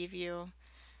 3D view,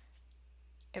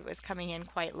 it was coming in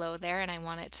quite low there, and I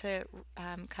want it to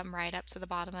come right up to the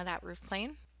bottom of that roof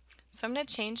plane. So I'm going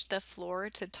to change the floor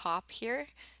to top here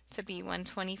to be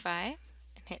 125 and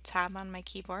hit tab on my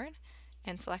keyboard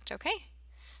and select OK.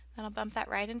 Then I'll bump that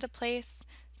right into place.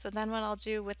 So then what I'll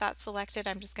do with that selected,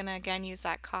 I'm just going to again use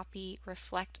that copy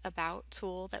reflect about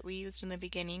tool that we used in the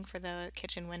beginning for the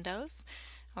kitchen windows.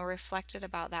 I'll reflect it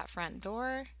about that front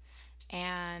door,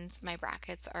 and my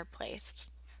brackets are placed.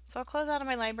 So I'll close out of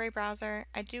my library browser.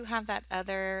 I do have that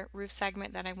other roof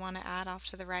segment that I want to add off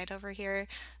to the right over here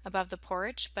above the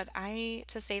porch, but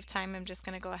to save time, I'm just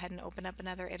going to go ahead and open up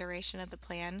another iteration of the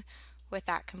plan with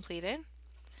that completed.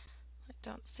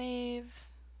 Don't save.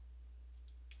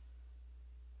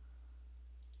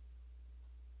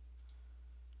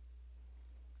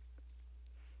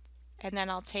 And then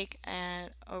I'll take an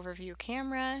overview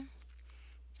camera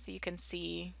so you can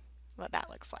see what that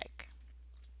looks like.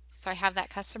 So I have that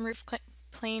custom roof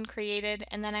plane created,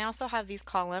 and then I also have these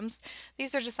columns.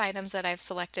 These are just items that I've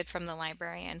selected from the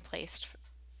library and placed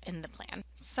in the plan.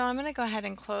 So I'm going to go ahead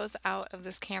and close out of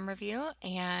this camera view,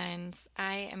 and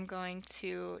I am going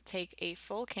to take a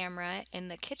full camera in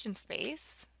the kitchen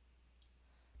space.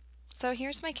 So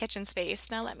here's my kitchen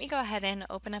space. Now let me go ahead and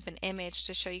open up an image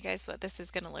to show you guys what this is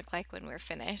going to look like when we're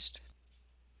finished.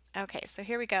 Okay, so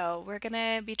here we go. We're going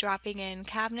to be dropping in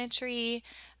cabinetry,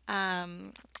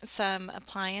 some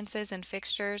appliances and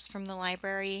fixtures from the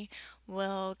library.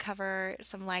 We'll cover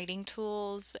some lighting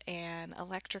tools and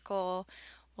electrical.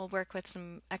 We'll work with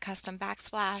a custom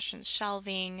backsplash and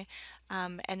shelving.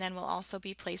 And then we'll also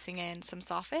be placing in some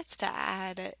soffits to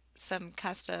add some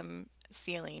custom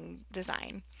ceiling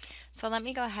design. So let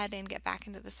me go ahead and get back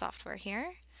into the software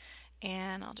here,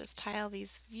 and I'll just tile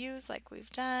these views like we've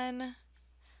done.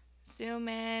 Zoom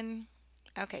in.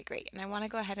 Okay, great. And I want to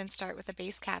go ahead and start with a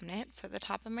base cabinet. So at the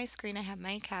top of my screen, I have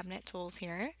my cabinet tools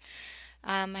here.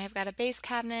 I have got a base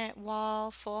cabinet,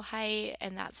 wall, full height,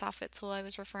 and that soffit tool I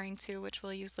was referring to, which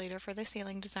we'll use later for the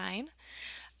ceiling design.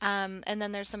 And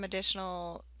then there's some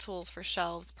additional tools for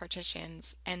shelves,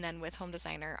 partitions, and then with Home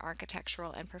Designer,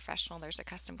 Architectural, and Professional, there's a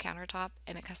custom countertop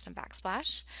and a custom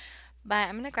backsplash. But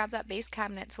I'm going to grab that base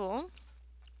cabinet tool,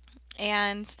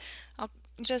 and I'll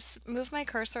just move my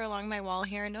cursor along my wall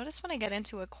here. Notice when I get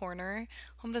into a corner,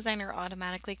 Home Designer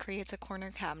automatically creates a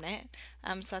corner cabinet.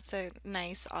 So that's a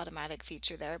nice automatic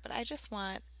feature there, but I just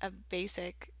want a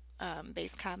basic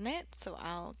base cabinet, so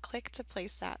I'll click to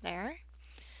place that there.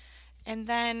 And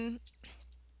then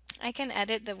I can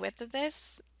edit the width of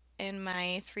this in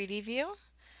my 3D view.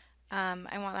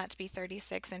 I want that to be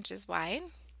 36 inches wide.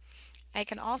 I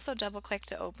can also double click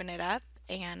to open it up,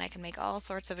 and I can make all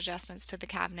sorts of adjustments to the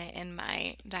cabinet in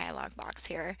my dialog box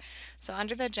here. So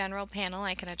under the general panel,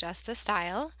 I can adjust the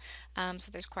style.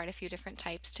 So there's quite a few different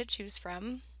types to choose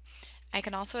from. I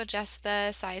can also adjust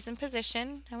the size and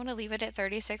position. I want to leave it at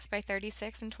 36 by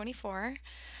 36 and 24.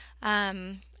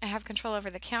 I have control over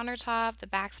the countertop, the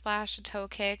backsplash, the toe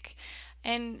kick,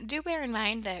 and do bear in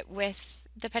mind that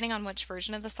depending on which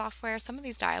version of the software, some of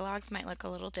these dialogues might look a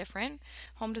little different.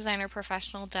 Home Designer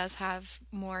Professional does have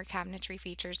more cabinetry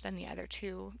features than the other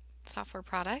two software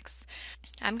products.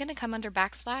 I'm going to come under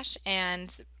backsplash,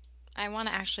 and I want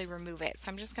to actually remove it. So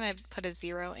I'm just going to put a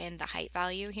 0 in the height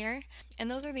value here.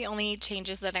 And those are the only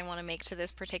changes that I want to make to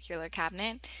this particular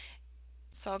cabinet.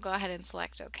 So I'll go ahead and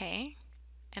select OK.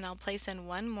 And I'll place in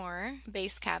one more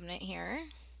base cabinet here.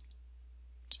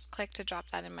 Just click to drop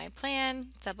that in my plan,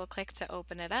 double click to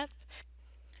open it up.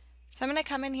 So I'm going to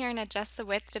come in here and adjust the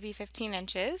width to be 15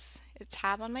 inches. A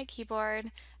tab on my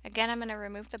keyboard. Again, I'm going to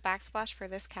remove the backsplash for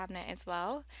this cabinet as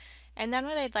well. And then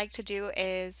what I'd like to do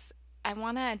is I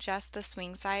want to adjust the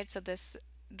swing side so this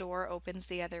door opens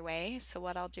the other way. So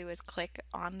what I'll do is click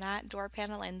on that door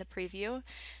panel in the preview,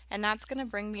 and that's going to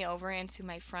bring me over into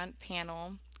my front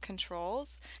panel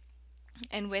controls.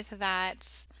 And with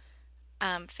that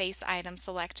face item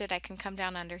selected, I can come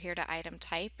down under here to item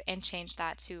type and change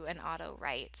that to an auto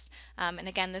write. And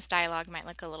again, this dialog might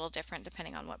look a little different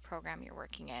depending on what program you're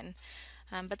working in.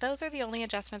 But those are the only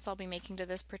adjustments I'll be making to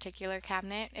this particular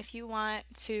cabinet. If you want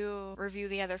to review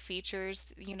the other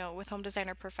features, with Home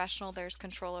Designer Professional, there's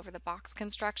control over the box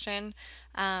construction.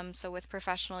 So with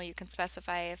Professional, you can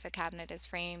specify if a cabinet is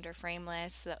framed or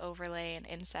frameless, the overlay and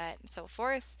inset, and so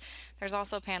forth. There's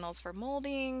also panels for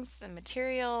moldings and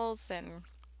materials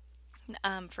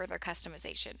and further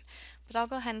customization. But I'll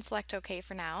go ahead and select OK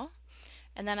for now.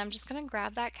 And then I'm just going to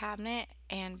grab that cabinet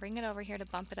and bring it over here to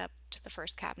bump it up to the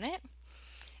first cabinet.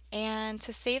 And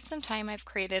to save some time, I've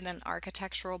created an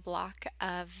architectural block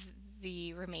of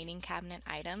the remaining cabinet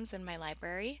items in my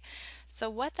library. So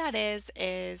what that is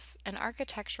an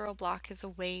architectural block is a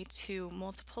way to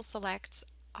multiple select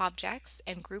objects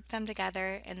and group them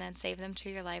together and then save them to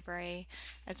your library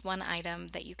as one item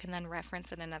that you can then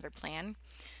reference in another plan.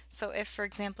 So if, for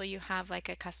example, you have like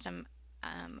a custom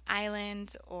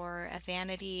island or a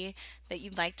vanity that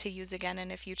you'd like to use again in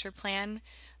a future plan,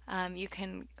 you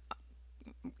can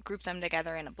group them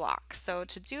together in a block. So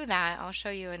to do that, I'll show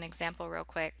you an example real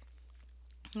quick.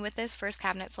 With this first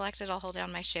cabinet selected, I'll hold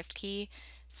down my shift key,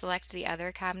 select the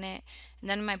other cabinet, and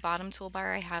then in my bottom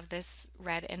toolbar I have this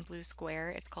red and blue square.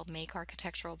 It's called Make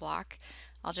Architectural Block.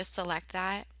 I'll just select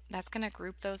that. That's going to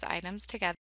group those items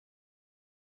together.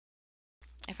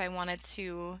 If I wanted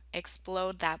to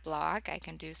explode that block, I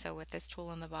can do so with this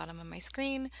tool in the bottom of my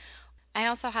screen. I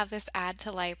also have this Add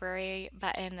to Library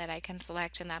button that I can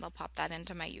select, and that'll pop that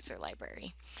into my user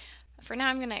library. For now,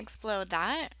 I'm going to explode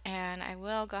that, and I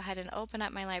will go ahead and open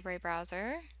up my library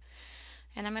browser.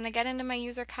 And I'm going to get into my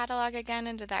user catalog again,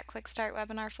 into that Quick Start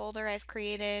webinar folder I've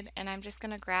created, and I'm just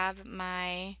going to grab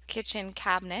my kitchen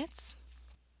cabinets.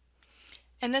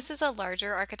 And this is a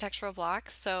larger architectural block,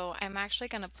 so I'm actually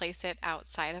going to place it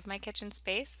outside of my kitchen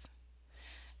space.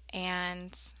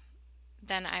 And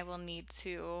then I will need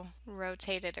to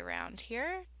rotate it around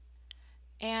here.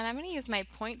 And I'm going to use my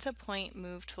point-to-point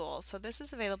move tool. So this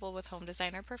is available with Home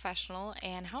Designer Professional,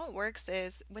 and how it works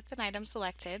is with an item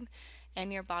selected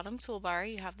in your bottom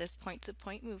toolbar you have this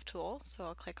point-to-point move tool. So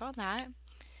I'll click on that,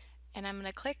 and I'm going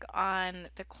to click on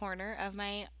the corner of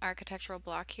my architectural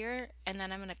block here, and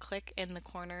then I'm going to click in the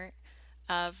corner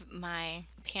of my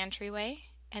pantry way,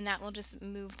 and that will just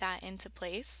move that into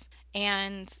place.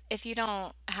 And if you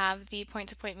don't have the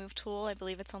point-to-point move tool, I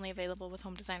believe it's only available with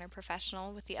Home Designer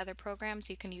Professional. With the other programs,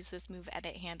 you can use this move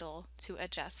edit handle to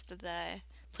adjust the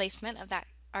placement of that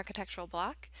architectural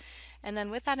block. And then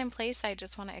with that in place, I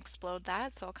just want to explode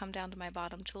that. So I'll come down to my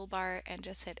bottom toolbar and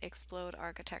just hit explode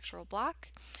architectural block.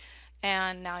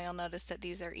 And now you'll notice that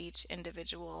these are each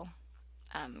individual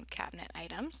cabinet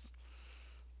items.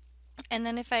 And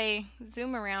then if I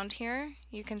zoom around here,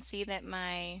 you can see that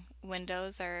my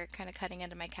windows are kind of cutting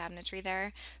into my cabinetry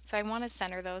there. So I want to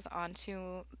center those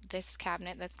onto this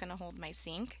cabinet that's going to hold my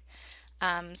sink.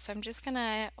 So I'm just going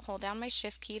to hold down my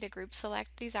shift key to group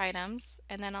select these items,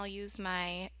 and then I'll use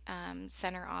my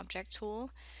center object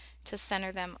tool to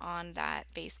center them on that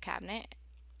base cabinet,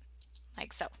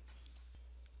 like so.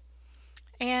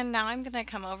 And now I'm going to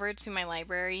come over to my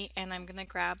library and I'm going to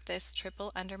grab this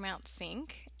triple undermount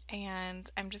sink, and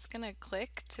I'm just going to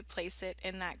click to place it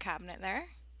in that cabinet there.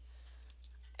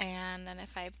 And then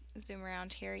if I zoom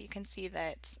around here, you can see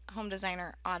that Home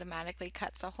Designer automatically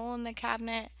cuts a hole in the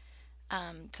cabinet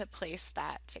to place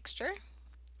that fixture.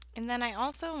 And then I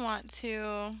also want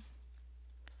to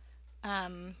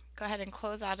go ahead and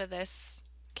close out of this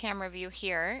camera view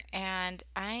here, and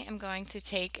I am going to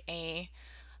take a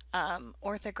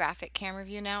orthographic camera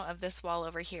view now of this wall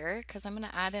over here, because I'm going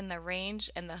to add in the range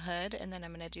and the hood, and then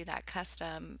I'm going to do that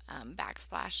custom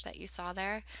backsplash that you saw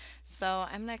there. So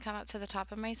I'm going to come up to the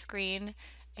top of my screen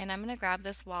and I'm going to grab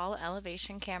this wall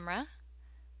elevation camera,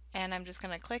 and I'm just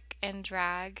going to click and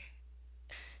drag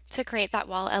to create that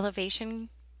wall elevation.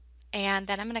 And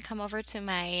then I'm going to come over to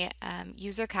my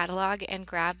user catalog and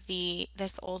grab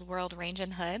this Old World range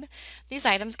and hood. These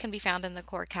items can be found in the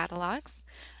core catalogs.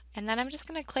 And then I'm just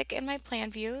going to click in my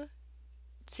plan view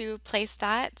to place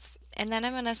that, and then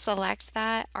I'm going to select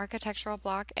that architectural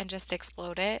block and just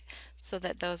explode it so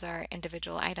that those are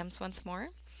individual items once more.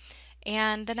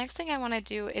 And the next thing I want to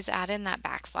do is add in that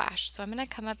backsplash. So I'm going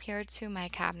to come up here to my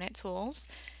cabinet tools,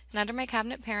 and under my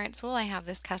cabinet parent tool I have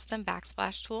this custom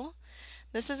backsplash tool.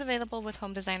 This is available with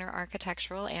Home Designer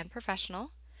Architectural and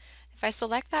Professional. If I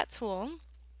select that tool,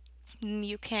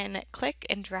 you can click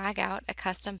and drag out a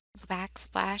custom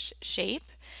backsplash shape,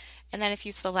 and then if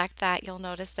you select that, you'll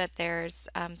notice that there's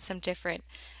some different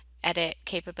edit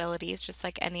capabilities, just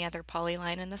like any other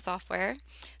polyline in the software.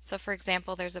 So for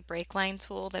example, there's a break line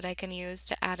tool that I can use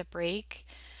to add a break,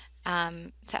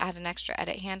 to add an extra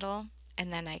edit handle,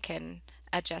 and then I can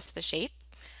adjust the shape.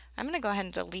 I'm going to go ahead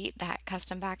and delete that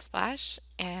custom backsplash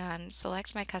and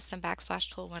select my custom backsplash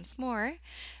tool once more,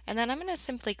 and then I'm going to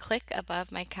simply click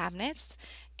above my cabinets,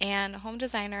 and Home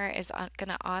Designer is going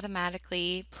to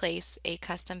automatically place a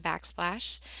custom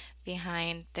backsplash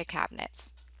behind the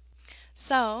cabinets.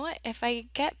 So if I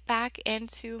get back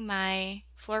into my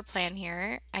floor plan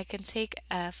here, I can take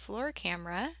a floor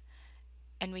camera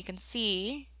and we can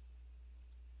see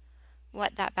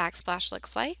what that backsplash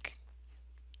looks like.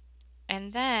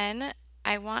 And then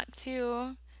I want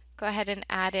to go ahead and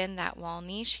add in that wall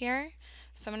niche here.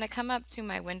 So I'm going to come up to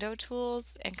my window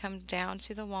tools and come down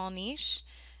to the wall niche,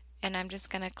 and I'm just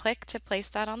going to click to place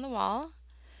that on the wall,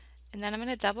 and then I'm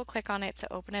going to double click on it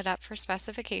to open it up for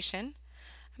specification.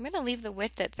 I'm going to leave the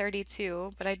width at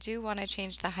 32, but I do want to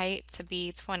change the height to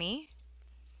be 20.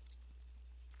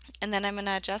 And then I'm going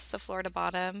to adjust the floor to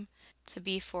bottom to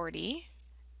be 40.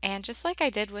 And just like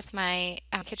I did with my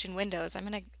kitchen windows, I'm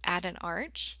going to add an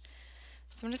arch.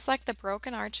 So I'm going to select the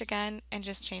broken arch again and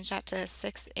just change that to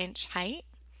 6-inch height.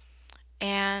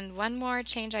 And one more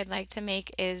change I'd like to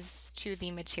make is to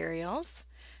the materials.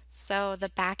 So the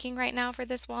backing right now for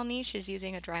this wall niche is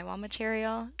using a drywall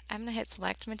material. I'm going to hit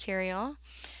select material.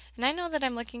 And I know that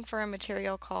I'm looking for a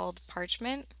material called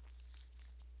parchment.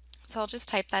 So I'll just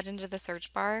type that into the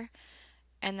search bar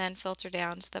and then filter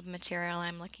down to the material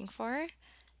I'm looking for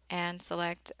and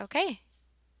select OK.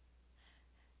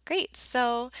 Great,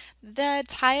 so the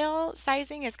tile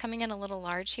sizing is coming in a little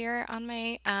large here on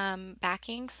my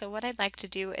backing, so what I'd like to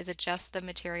do is adjust the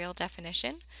material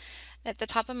definition. At the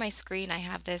top of my screen I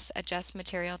have this adjust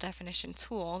material definition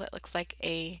tool that looks like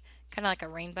a kind of like a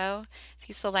rainbow. If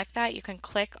you select that, you can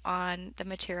click on the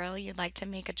material you'd like to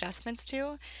make adjustments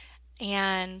to,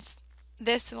 and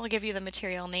this will give you the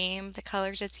material name, the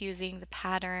colors it's using, the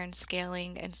pattern,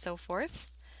 scaling, and so forth.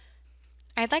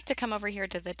 I'd like to come over here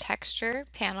to the texture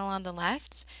panel on the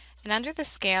left, and under the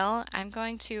scale I'm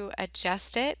going to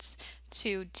adjust it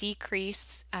to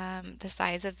decrease the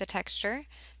size of the texture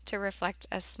to reflect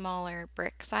a smaller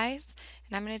brick size,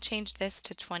 and I'm going to change this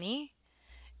to 20,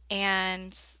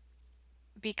 and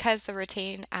because the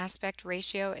retain aspect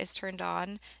ratio is turned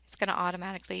on, it's going to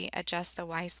automatically adjust the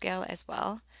Y scale as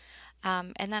well.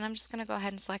 And then I'm just going to go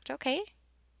ahead and select OK.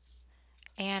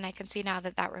 And I can see now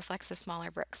that that reflects a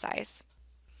smaller brick size.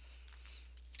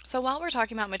 So while we're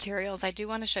talking about materials, I do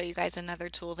want to show you guys another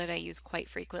tool that I use quite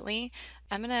frequently.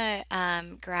 I'm going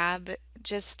to grab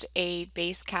just a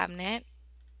base cabinet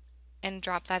and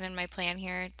drop that in my plan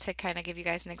here to kind of give you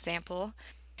guys an example.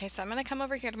 Okay, so I'm going to come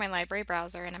over here to my library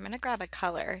browser and I'm going to grab a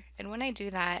color. And when I do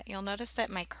that, you'll notice that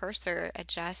my cursor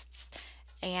adjusts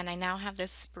and I now have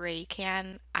this spray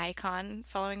can icon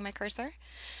following my cursor.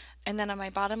 And then on my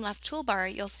bottom left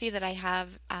toolbar, you'll see that I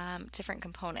have different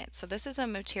components. So this is a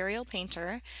material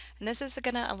painter, and this is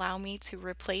going to allow me to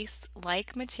replace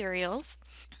like materials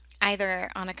either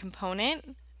on a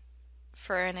component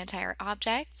for an entire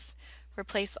object,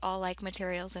 replace all like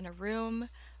materials in a room,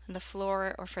 on the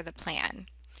floor, or for the plan.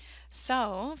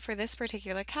 So for this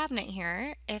particular cabinet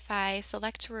here, if I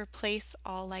select to replace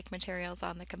all like materials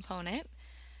on the component,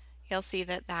 you'll see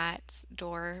that that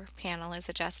door panel is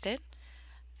adjusted.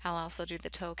 I'll also do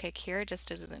the toe kick here just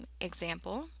as an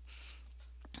example.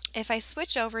 If I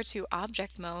switch over to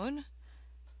object mode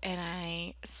and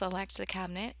I select the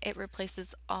cabinet, it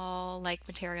replaces all like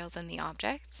materials in the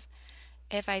objects.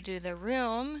 If I do the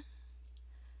room,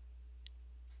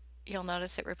 you'll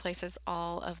notice it replaces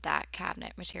all of that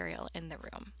cabinet material in the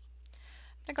room. I'm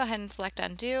going to go ahead and select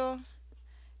undo,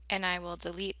 and I will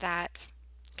delete that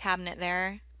cabinet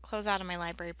there, close out of my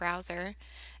library browser,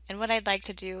 and what I'd like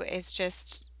to do is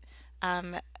just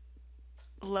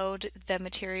load the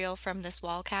material from this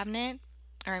wall cabinet,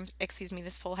 or excuse me,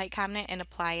 this full height cabinet, and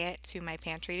apply it to my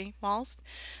pantry walls.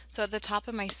 So at the top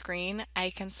of my screen,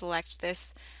 I can select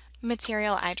this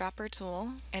material eyedropper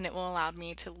tool, and it will allow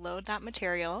me to load that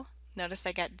material. Notice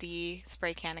I get the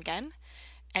spray can again,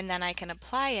 and then I can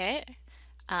apply it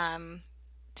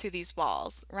to these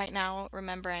walls. Right now,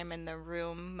 remember I'm in the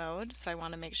room mode, so I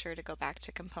want to make sure to go back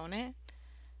to component.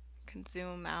 I can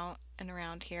zoom out and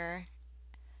around here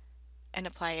and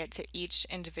apply it to each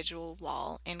individual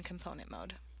wall in component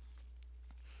mode.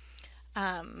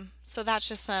 So that's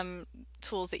just some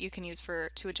tools that you can use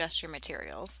to adjust your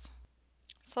materials.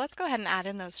 So let's go ahead and add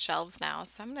in those shelves now.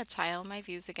 So I'm going to tile my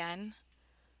views again,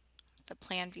 the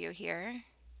plan view here.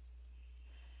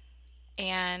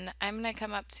 And I'm going to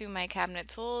come up to my cabinet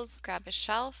tools, grab a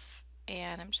shelf,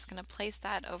 and I'm just going to place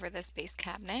that over this base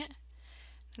cabinet.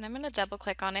 And I'm going to double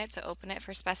click on it to open it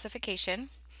for specification.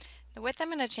 The width I'm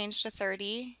going to change to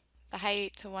 30, the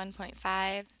height to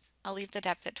 1.5, I'll leave the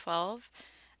depth at 12.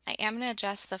 I am going to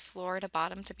adjust the floor to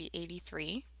bottom to be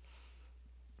 83.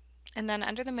 And then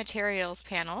under the materials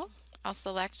panel, I'll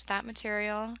select that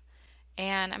material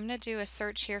and I'm going to do a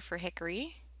search here for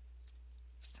hickory.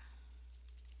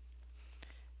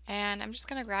 And I'm just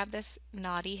going to grab this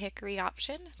knotty hickory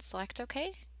option, select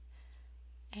OK,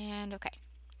 and OK.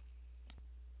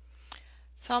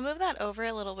 So I'll move that over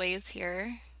a little ways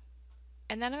here.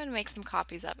 And then I'm going to make some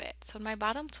copies of it. So in my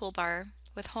bottom toolbar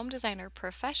with Home Designer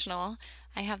Professional,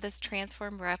 I have this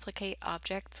Transform Replicate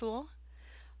Object tool.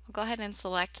 I'll go ahead and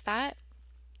select that.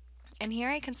 And here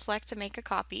I can select to make a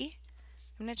copy.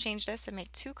 I'm going to change this and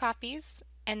make 2 copies,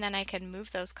 and then I can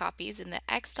move those copies in the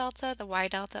X delta, the Y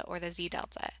delta, or the Z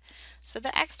delta. So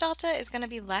the X delta is going to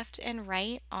be left and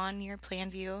right on your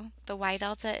plan view. The Y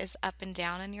delta is up and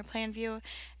down in your plan view,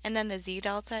 and then the Z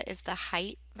delta is the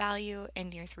height value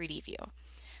in your 3D view.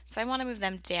 So I want to move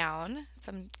them down,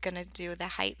 so I'm going to do the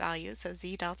height value, so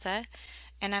Z delta,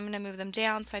 and I'm going to move them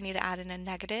down, so I need to add in a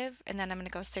negative, and then I'm going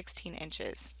to go 16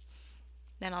 inches.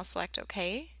 Then I'll select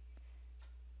OK,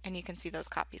 and you can see those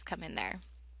copies come in there.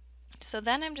 So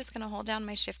then I'm just going to hold down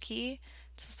my Shift key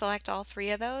to select all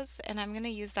 3 of those, and I'm going to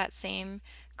use that same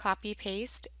copy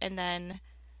paste and then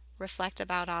reflect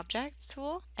about object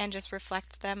tool and just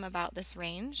reflect them about this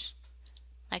range,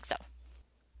 like so.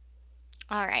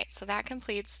 Alright, so that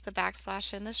completes the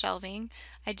backsplash and the shelving.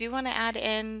 I do want to add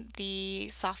in the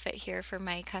soffit here for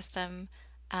my custom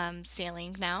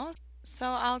ceiling now. So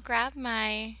I'll grab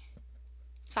my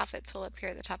soffit tool up here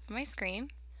at the top of my screen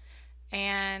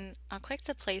and I'll click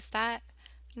to place that.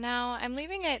 Now I'm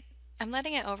letting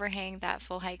it overhang that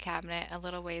full height cabinet a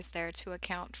little ways there to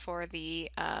account for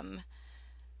the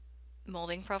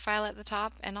molding profile at the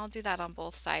top, and I'll do that on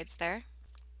both sides there.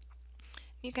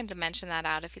 You can dimension that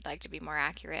out if you'd like to be more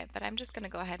accurate, but I'm just going to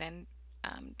go ahead and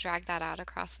drag that out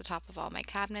across the top of all my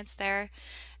cabinets there.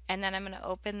 And then I'm going to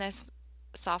open this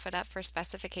soffit up for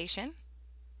specification.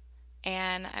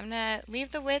 And I'm going to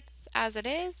leave the width as it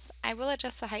is. I will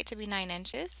adjust the height to be 9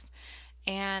 inches.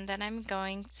 And then I'm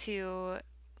going to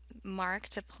mark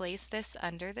to place this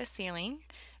under the ceiling,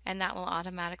 and that will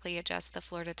automatically adjust the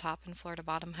floor to top and floor to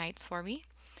bottom heights for me.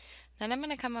 Then I'm going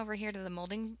to come over here to the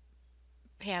molding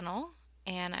panel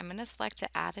and I'm going to select to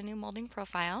add a new molding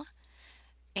profile.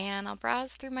 And I'll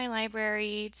browse through my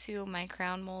library to my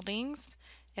crown moldings.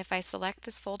 If I select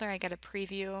this folder, I get a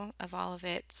preview of all of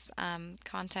its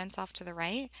contents off to the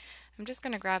right. I'm just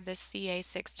going to grab this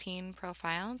CA16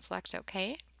 profile and select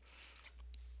OK.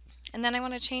 And then I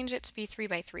want to change it to be 3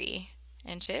 by 3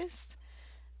 inches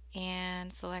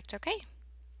and select OK.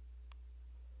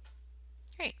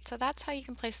 Great, so that's how you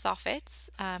can place soffits.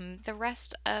 The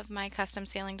rest of my custom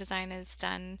ceiling design is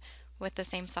done with the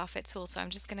same soffit tool, so I'm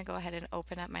just going to go ahead and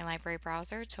open up my library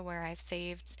browser to where I've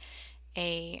saved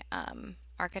a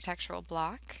architectural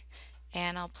block,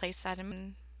 and I'll place that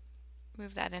and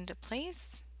move that into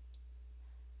place,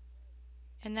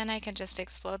 and then I can just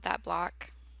explode that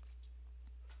block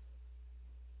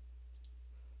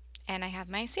and I have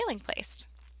my ceiling placed.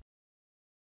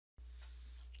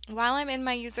 While I'm in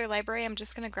my user library, I'm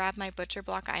just going to grab my butcher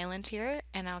block island here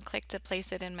and I'll click to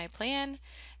place it in my plan,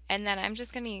 and then I'm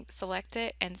just going to select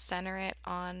it and center it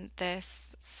on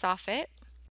this soffit.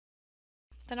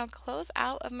 Then I'll close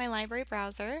out of my library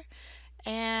browser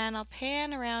and I'll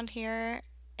pan around here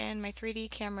in my 3D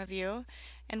camera view,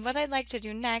 and what I'd like to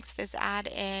do next is add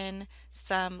in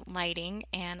some lighting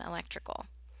and electrical.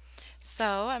 So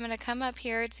I'm going to come up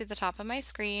here to the top of my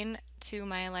screen to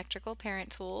my electrical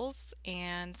parent tools,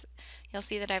 and you'll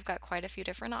see that I've got quite a few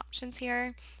different options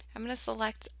here. I'm going to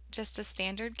select just a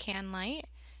standard can light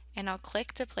and I'll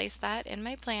click to place that in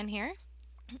my plan here.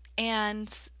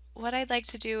 And what I'd like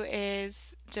to do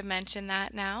is dimension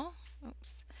that now.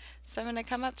 Oops. So I'm going to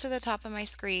come up to the top of my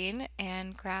screen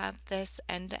and grab this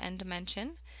end-to-end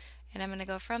dimension, and I'm going to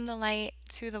go from the light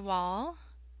to the wall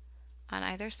on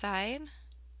either side,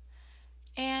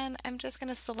 and I'm just going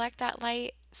to select that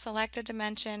light, select a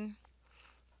dimension,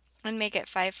 and make it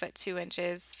 5 foot 2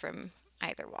 inches from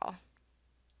either wall.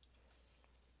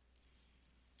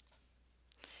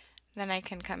 Then I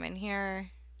can come in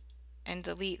here and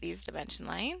delete these dimension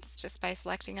lines just by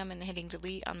selecting them and hitting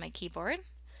delete on my keyboard.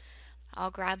 I'll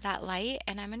grab that light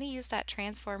and I'm going to use that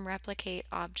transform replicate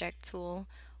object tool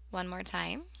one more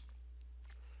time.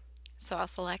 So I'll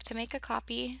select to make a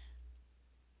copy.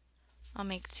 I'll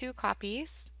make 2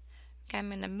 copies. Okay, I'm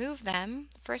going to move them.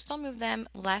 First I'll move them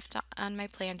left on my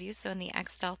plan view, so in the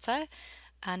X delta,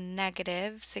 a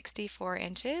negative 64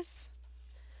 inches.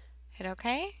 Hit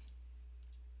OK.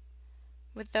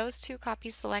 With those 2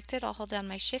 copies selected, I'll hold down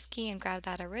my shift key and grab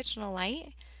that original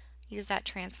light. Use that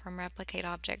transform replicate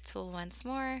object tool once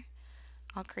more.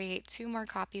 I'll create 2 more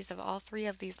copies of all 3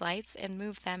 of these lights and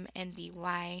move them in the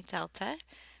Y delta,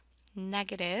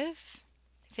 negative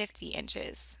 50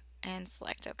 inches, and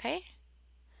select OK.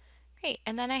 Great,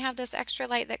 and then I have this extra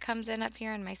light that comes in up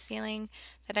here in my ceiling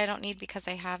that I don't need because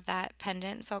I have that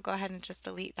pendant, so I'll go ahead and just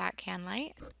delete that can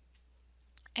light.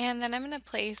 And then I'm going to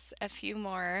place a few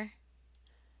more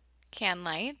can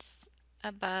lights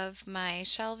above my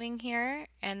shelving here,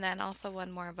 and then also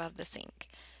one more above the sink.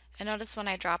 And notice when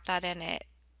I drop that in, it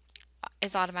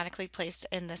is automatically placed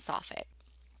in the soffit.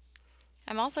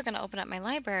 I'm also going to open up my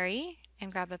library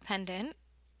and grab a pendant,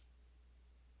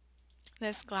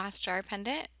 this glass jar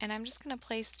pendant, and I'm just going to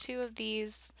place 2 of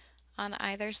these on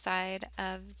either side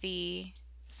of the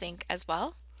sink as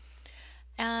well.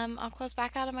 I'll close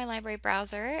back out of my library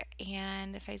browser,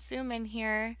 and if I zoom in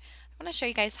here, I want to show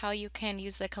you guys how you can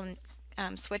use the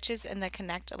switches in the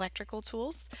Connect electrical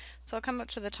tools. So I'll come up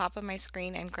to the top of my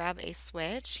screen and grab a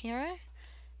switch here,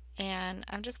 and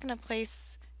I'm just going to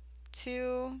place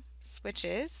 2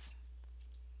 switches,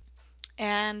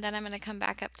 and then I'm going to come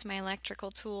back up to my electrical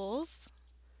tools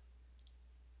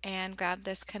and grab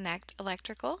this Connect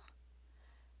electrical,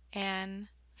 and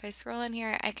if I scroll in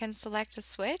here I can select a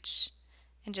switch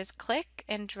and just click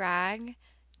and drag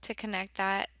to connect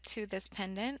that to this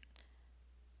pendant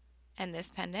and this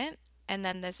pendant, and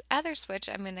then this other switch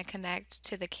I'm going to connect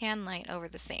to the can light over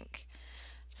the sink.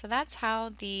 So that's how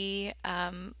the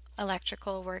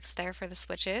electrical works there for the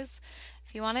switches.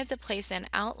 If you wanted to place in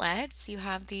outlets, you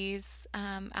have these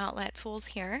outlet tools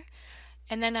here,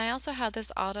 and then I also have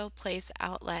this auto place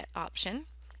outlet option.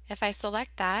 If I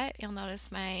select that, you'll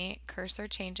notice my cursor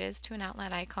changes to an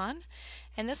outlet icon,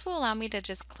 and this will allow me to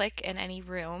just click in any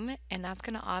room, and that's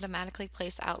going to automatically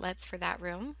place outlets for that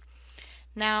room.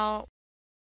 Now,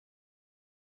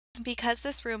 because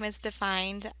this room is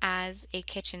defined as a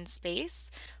kitchen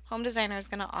space, Home Designer is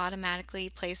going to automatically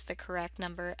place the correct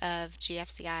number of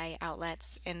GFCI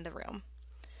outlets in the room.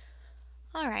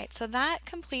 Alright, so that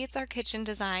completes our kitchen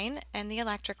design and the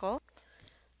electrical.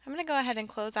 I'm going to go ahead and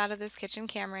close out of this kitchen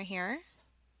camera here.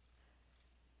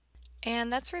 And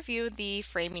let's review the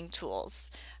framing tools.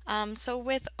 So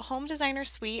with Home Designer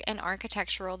Suite and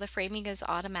Architectural, the framing is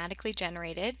automatically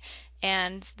generated,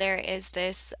 and there is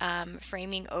this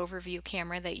framing overview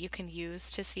camera that you can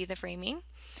use to see the framing.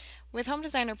 With Home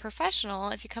Designer Professional,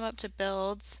 if you come up to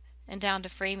Build and down to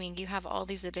Framing, you have all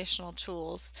these additional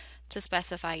tools to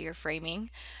specify your framing.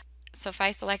 So if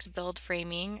I select Build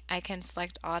Framing, I can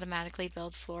select automatically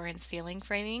build floor and ceiling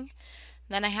framing.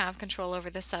 Then I have control over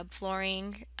the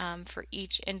subflooring for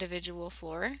each individual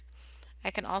floor.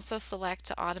 I can also select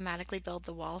to automatically build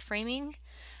the wall framing.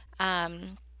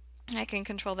 I can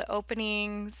control the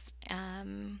openings,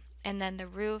 and then the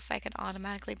roof. I can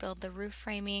automatically build the roof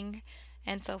framing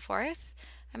and so forth.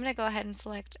 I'm going to go ahead and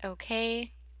select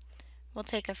OK. We'll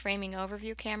take a framing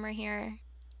overview camera here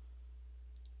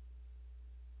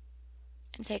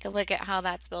and take a look at how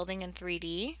that's building in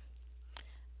 3D.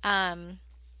 And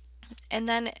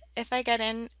then if I get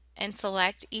in and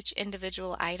select each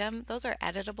individual item, those are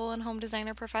editable in Home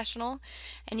Designer Professional.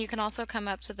 And you can also come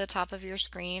up to the top of your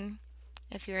screen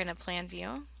if you're in a plan view.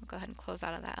 I'll go ahead and close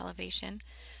out of that elevation.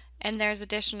 And there's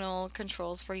additional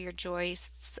controls for your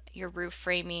joists, your roof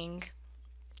framing,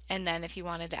 and then if you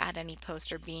wanted to add any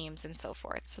poster beams and so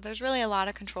forth. So there's really a lot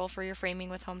of control for your framing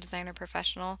with Home Designer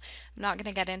Professional. I'm not going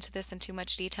to get into this in too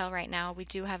much detail right now. We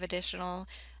do have additional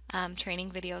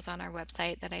training videos on our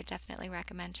website that I definitely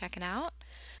recommend checking out.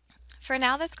 For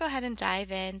now, let's go ahead and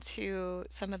dive into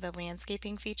some of the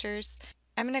landscaping features.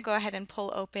 I'm going to go ahead and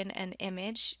pull open an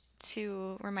image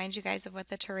to remind you guys of what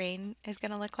the terrain is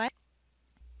going to look like.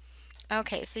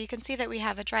 Okay, so you can see that we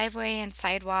have a driveway and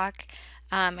sidewalk.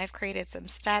 I've created some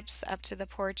steps up to the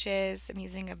porches. I'm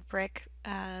using a brick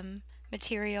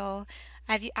material.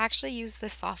 I've actually used the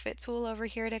soffit tool over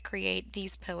here to create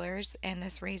these pillars and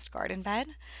this raised garden bed.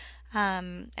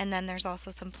 And then there's also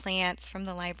some plants from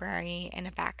the library and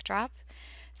a backdrop.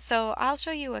 So I'll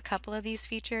show you a couple of these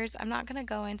features. I'm not going to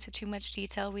go into too much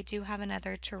detail. We do have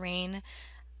another terrain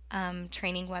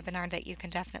training webinar that you can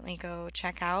definitely go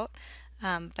check out.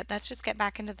 But let's just get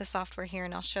back into the software here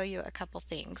and I'll show you a couple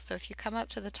things. So if you come up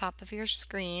to the top of your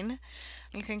screen,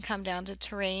 you can come down to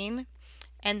terrain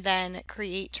and then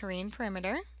create terrain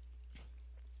perimeter.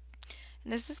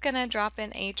 And this is going to drop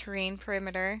in a terrain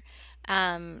perimeter.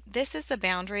 This is the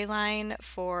boundary line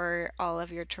for all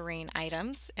of your terrain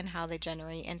items and how they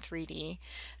generate in 3D.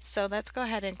 So let's go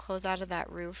ahead and close out of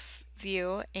that roof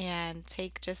view and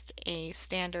take just a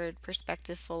standard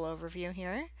perspective full overview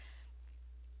here.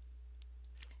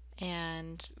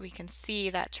 And we can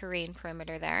see that terrain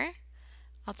perimeter there.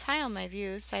 I'll tile my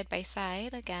views side by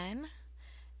side again.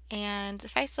 And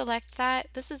if I select that,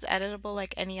 this is editable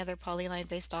like any other polyline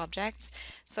based object.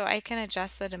 So I can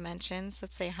adjust the dimensions,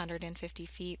 let's say 150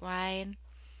 feet wide.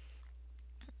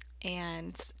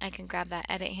 And I can grab that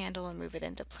edit handle and move it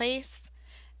into place.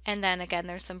 And then again,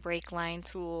 there's some break line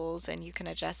tools and you can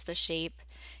adjust the shape.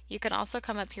 You can also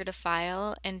come up here to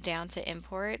File and down to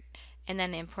Import and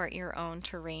then import your own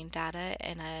terrain data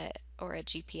in a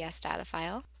GPS data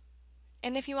file.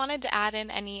 And if you wanted to add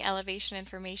in any elevation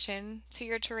information to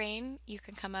your terrain, you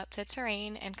can come up to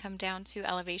Terrain and come down to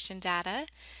Elevation Data.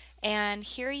 And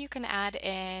here you can add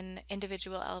in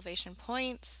individual elevation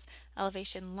points,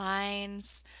 elevation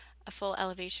lines, a full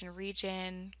elevation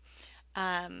region.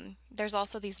 There's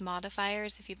also these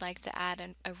modifiers if you'd like to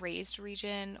add a raised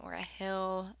region or a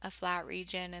hill, a flat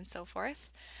region, and so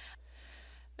forth.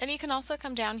 Then you can also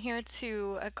come down here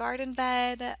to a garden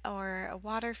bed or a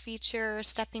water feature,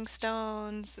 stepping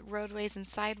stones, roadways and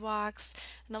sidewalks,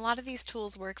 and a lot of these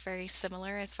tools work very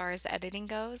similar as far as editing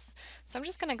goes. So I'm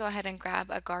just going to go ahead and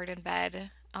grab a garden bed.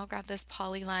 I'll grab this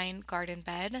Polyline garden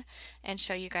bed and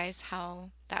show you guys how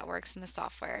that works in the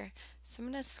software. So I'm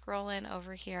going to scroll in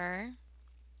over here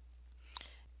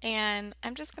and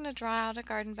I'm just going to draw out a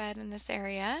garden bed in this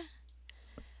area.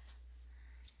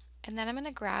 And then I'm going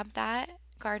to grab that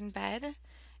garden bed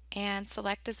and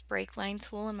select this break line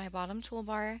tool in my bottom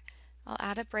toolbar. I'll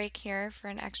add a break here for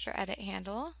an extra edit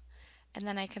handle, and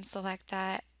then I can select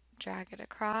that, drag it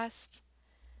across,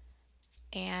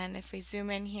 and if we zoom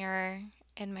in here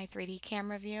in my 3D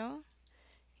camera view,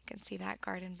 you can see that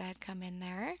garden bed come in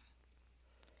there.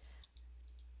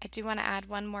 I do want to add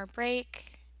one more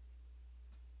break,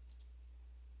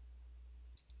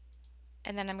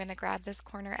 and then I'm going to grab this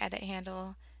corner edit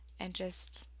handle and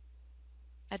just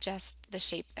adjust the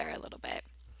shape there a little bit.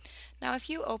 Now if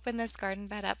you open this garden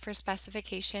bed up for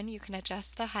specification, you can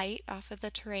adjust the height off of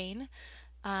the terrain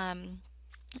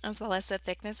as well as the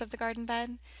thickness of the garden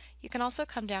bed. You can also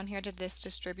come down here to this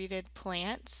distributed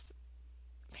plants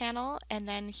panel, and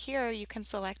then here you can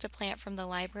select a plant from the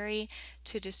library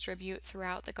to distribute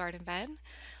throughout the garden bed.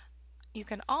 You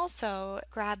can also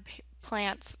grab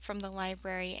plants from the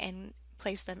library and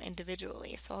place them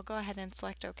individually. So I'll go ahead and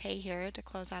select OK here to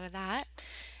close out of that.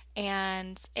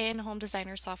 And in Home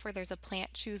Designer software, there's a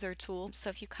plant chooser tool. So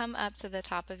if you come up to the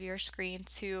top of your screen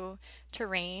to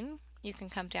terrain, you can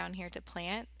come down here to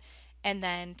plant and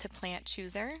then to plant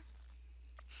chooser.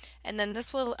 And then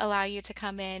this will allow you to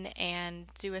come in and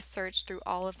do a search through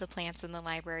all of the plants in the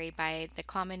library by the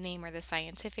common name or the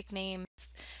scientific names,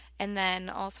 and then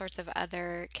all sorts of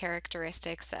other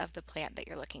characteristics of the plant that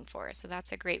you're looking for. So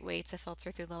that's a great way to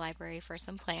filter through the library for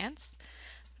some plants.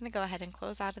 I'm going to go ahead and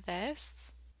close out of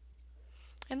this.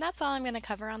 And that's all I'm going to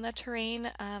cover on the terrain.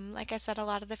 Like I said, a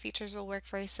lot of the features will work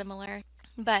very similar.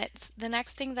 But the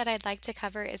next thing that I'd like to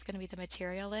cover is going to be the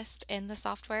material list in the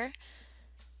software.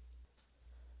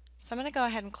 So I'm going to go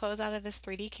ahead and close out of this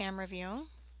 3D camera view,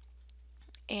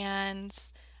 and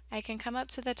I can come up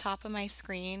to the top of my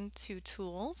screen to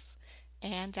Tools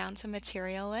and down to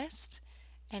Material List,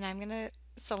 and I'm going to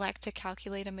select to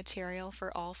calculate a material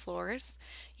for all floors.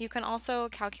 You can also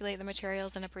calculate the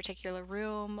materials in a particular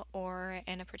room or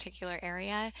in a particular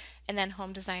area, and then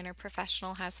Home Designer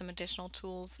Professional has some additional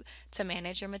tools to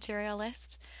manage your material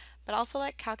list. But I'll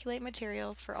select Calculate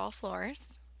Materials for all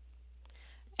floors.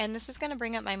 And this is going to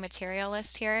bring up my material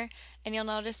list here, and you'll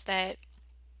notice that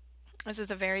this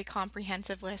is a very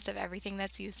comprehensive list of everything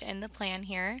that's used in the plan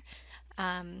here.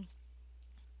 And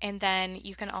then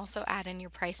you can also add in your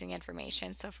pricing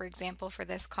information. So for example, for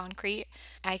this concrete,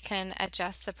 I can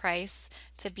adjust the price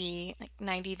to be like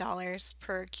 $90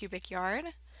 per cubic yard.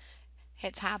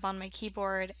 Hit tab on my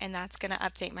keyboard, and that's going to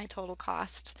update my total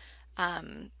cost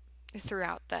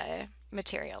throughout the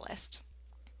material list.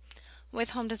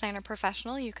 With Home Designer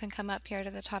Professional, you can come up here to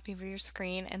the top of your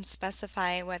screen and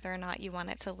specify whether or not you want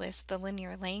it to list the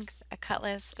linear length, a cut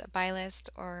list, a buy list,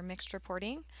 or mixed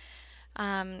reporting.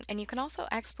 And you can also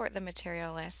export the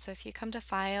material list. So if you come to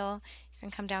File, you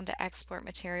can come down to Export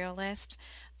Material List.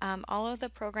 All of the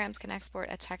programs can export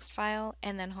a text file,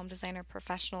 and then Home Designer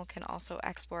Professional can also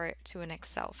export to an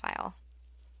Excel file.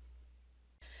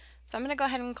 So I'm going to go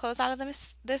ahead and close out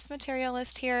of this material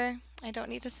list here. I don't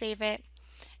need to save it.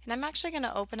 And I'm actually going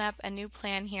to open up a new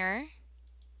plan here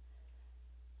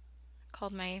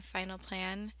called my final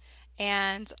plan,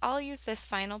 and I'll use this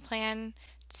final plan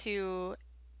to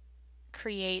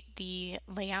create the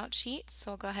layout sheet.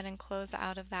 So I'll go ahead and close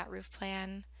out of that roof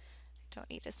plan. Don't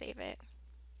need to save it.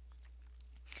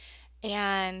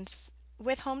 And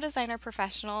with Home Designer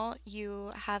Professional,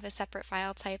 you have a separate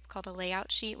file type called a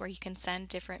layout sheet where you can send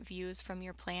different views from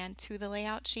your plan to the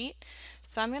layout sheet.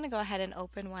 So I'm going to go ahead and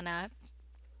open one up.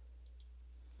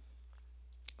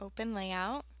 Open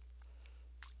layout,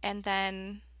 and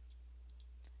then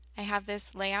I have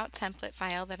this layout template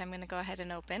file that I'm going to go ahead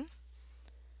and open,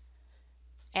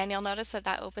 and you'll notice that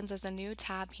that opens as a new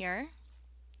tab here,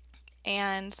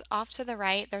 and off to the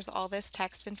right there's all this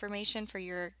text information for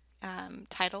your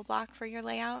title block for your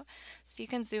layout. So you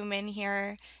can zoom in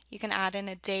here, you can add in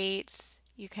a date,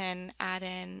 you can add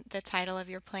in the title of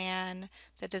your plan,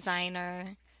 the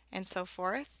designer, and so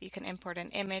forth. You can import an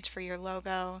image for your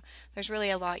logo. There's really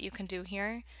a lot you can do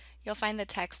here. You'll find the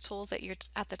text tools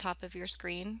at the top of your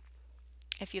screen.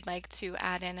 If you'd like to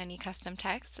add in any custom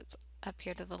text, it's up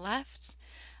here to the left.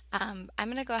 I'm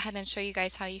going to go ahead and show you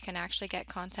guys how you can actually get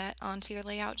content onto your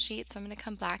layout sheet. So I'm going to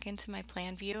come back into my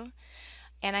plan view,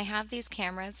 and I have these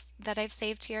cameras that I've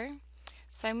saved here.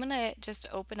 So I'm going to just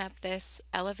open up this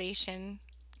elevation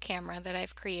camera that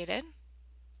I've created.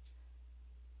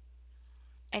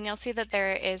 And you'll see that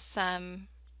there is some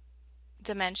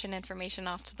dimension information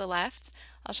off to the left.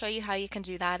 I'll show you how you can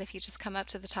do that if you just come up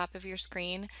to the top of your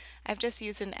screen. I've just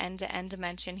used an end-to-end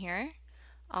dimension here.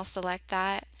 I'll select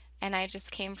that, and I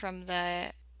just came from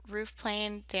the roof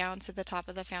plane down to the top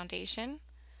of the foundation.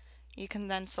 You can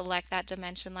then select that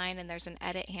dimension line, and there's an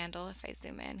edit handle if I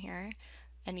zoom in here,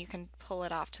 and you can pull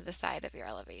it off to the side of your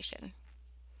elevation.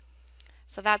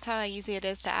 So that's how easy it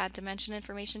is to add dimension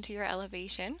information to your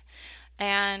elevation.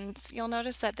 And you'll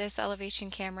notice that this elevation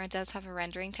camera does have a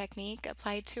rendering technique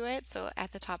applied to it. So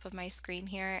at the top of my screen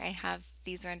here, I have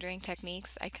these rendering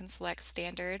techniques. I can select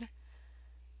standard.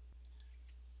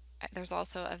 There's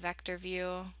also a vector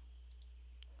view,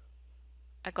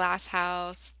 a glass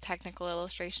house, technical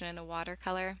illustration, and a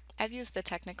watercolor. I've used the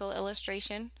technical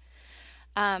illustration.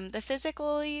 The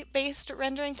physically based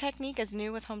rendering technique is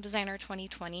new with Home Designer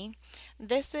 2020.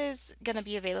 This is going to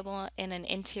be available in an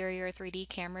interior 3D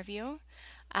camera view,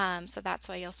 so that's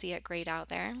why you'll see it grayed out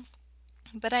there.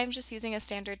 But I'm just using a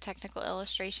standard technical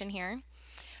illustration here.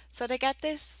 So to get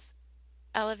this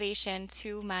elevation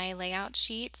to my layout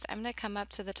sheets, I'm going to come up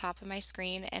to the top of my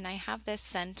screen and I have this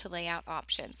send to layout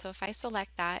option. So if I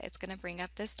select that, it's going to bring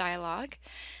up this dialog,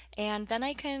 and then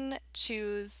I can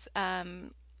choose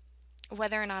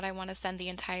whether or not I want to send the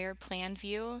entire plan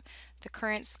view, the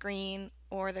current screen,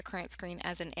 or the current screen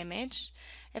as an image.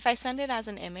 If I send it as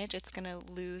an image, it's going to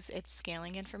lose its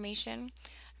scaling information.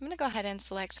 I'm going to go ahead and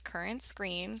select current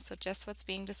screen, so just what's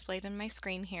being displayed in my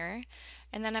screen here.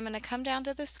 And then I'm going to come down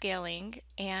to the scaling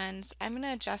and I'm going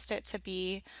to adjust it to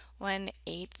be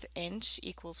 1/8 inch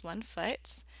equals 1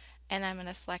 foot. And I'm going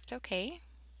to select OK.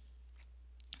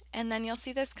 And then you'll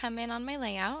see this come in on my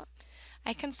layout.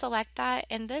 I can select that,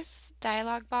 and this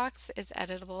dialog box is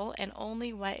editable, and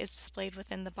only what is displayed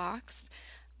within the box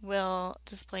will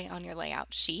display on your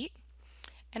layout sheet.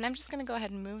 And I'm just going to go ahead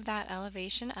and move that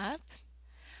elevation up.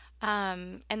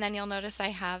 And then you'll notice I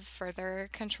have further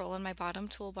control in my bottom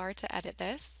toolbar to edit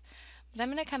this. But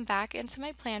I'm going to come back into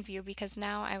my plan view because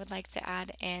now I would like to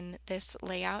add in this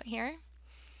layout here.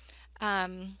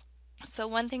 So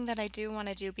one thing that I do want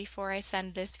to do before I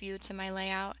send this view to my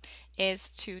layout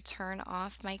is to turn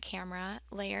off my camera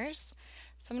layers.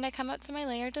 So I'm going to come up to my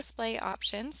layer display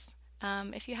options.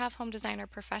 If you have Home Designer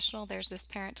Professional, there's this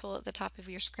parent tool at the top of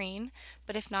your screen,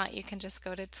 but if not, you can just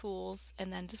go to Tools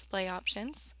and then Display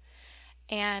Options.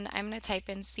 And I'm going to type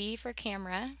in C for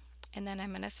camera, and then I'm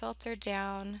going to filter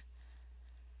down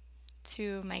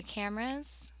to my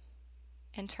cameras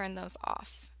and turn those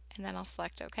off, and then I'll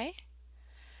select OK.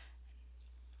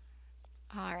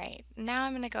 Alright, now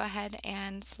I'm going to go ahead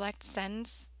and select Send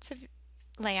to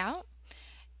Layout,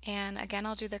 and again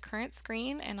I'll do the current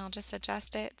screen and I'll just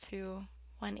adjust it to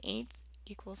 1/8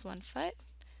 equals 1 foot.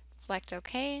 Select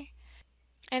OK.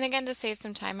 And again, to save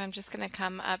some time, I'm just going to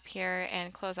come up here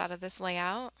and close out of this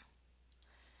layout.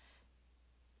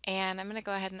 And I'm going to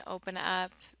go ahead and open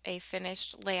up a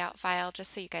finished layout file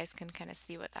just so you guys can kind of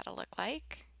see what that'll look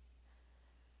like.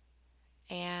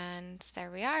 And there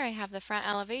we are. I have the front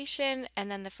elevation and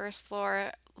then the first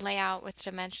floor layout with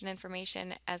dimension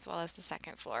information as well as the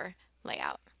second floor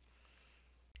layout.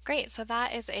 Great, so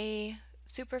that is a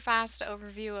super fast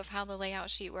overview of how the layout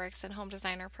sheet works in Home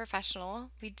Designer Professional.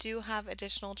 We do have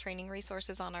additional training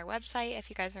resources on our website if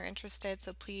you guys are interested,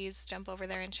 so please jump over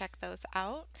there and check those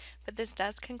out. But this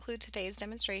does conclude today's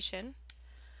demonstration.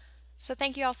 So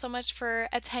thank you all so much for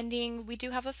attending. We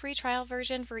do have a free trial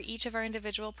version for each of our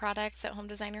individual products at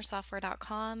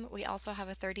homedesignersoftware.com. We also have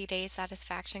a 30-day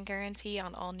satisfaction guarantee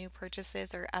on all new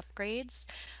purchases or upgrades.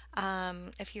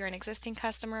 If you're an existing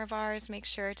customer of ours, make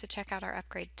sure to check out our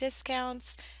upgrade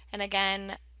discounts. And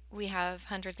again, we have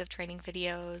hundreds of training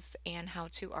videos and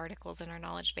how-to articles in our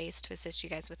knowledge base to assist you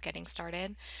guys with getting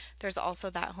started. There's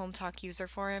also that Home Talk user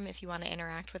forum if you want to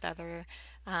interact with other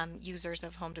users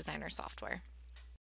of Home Designer software.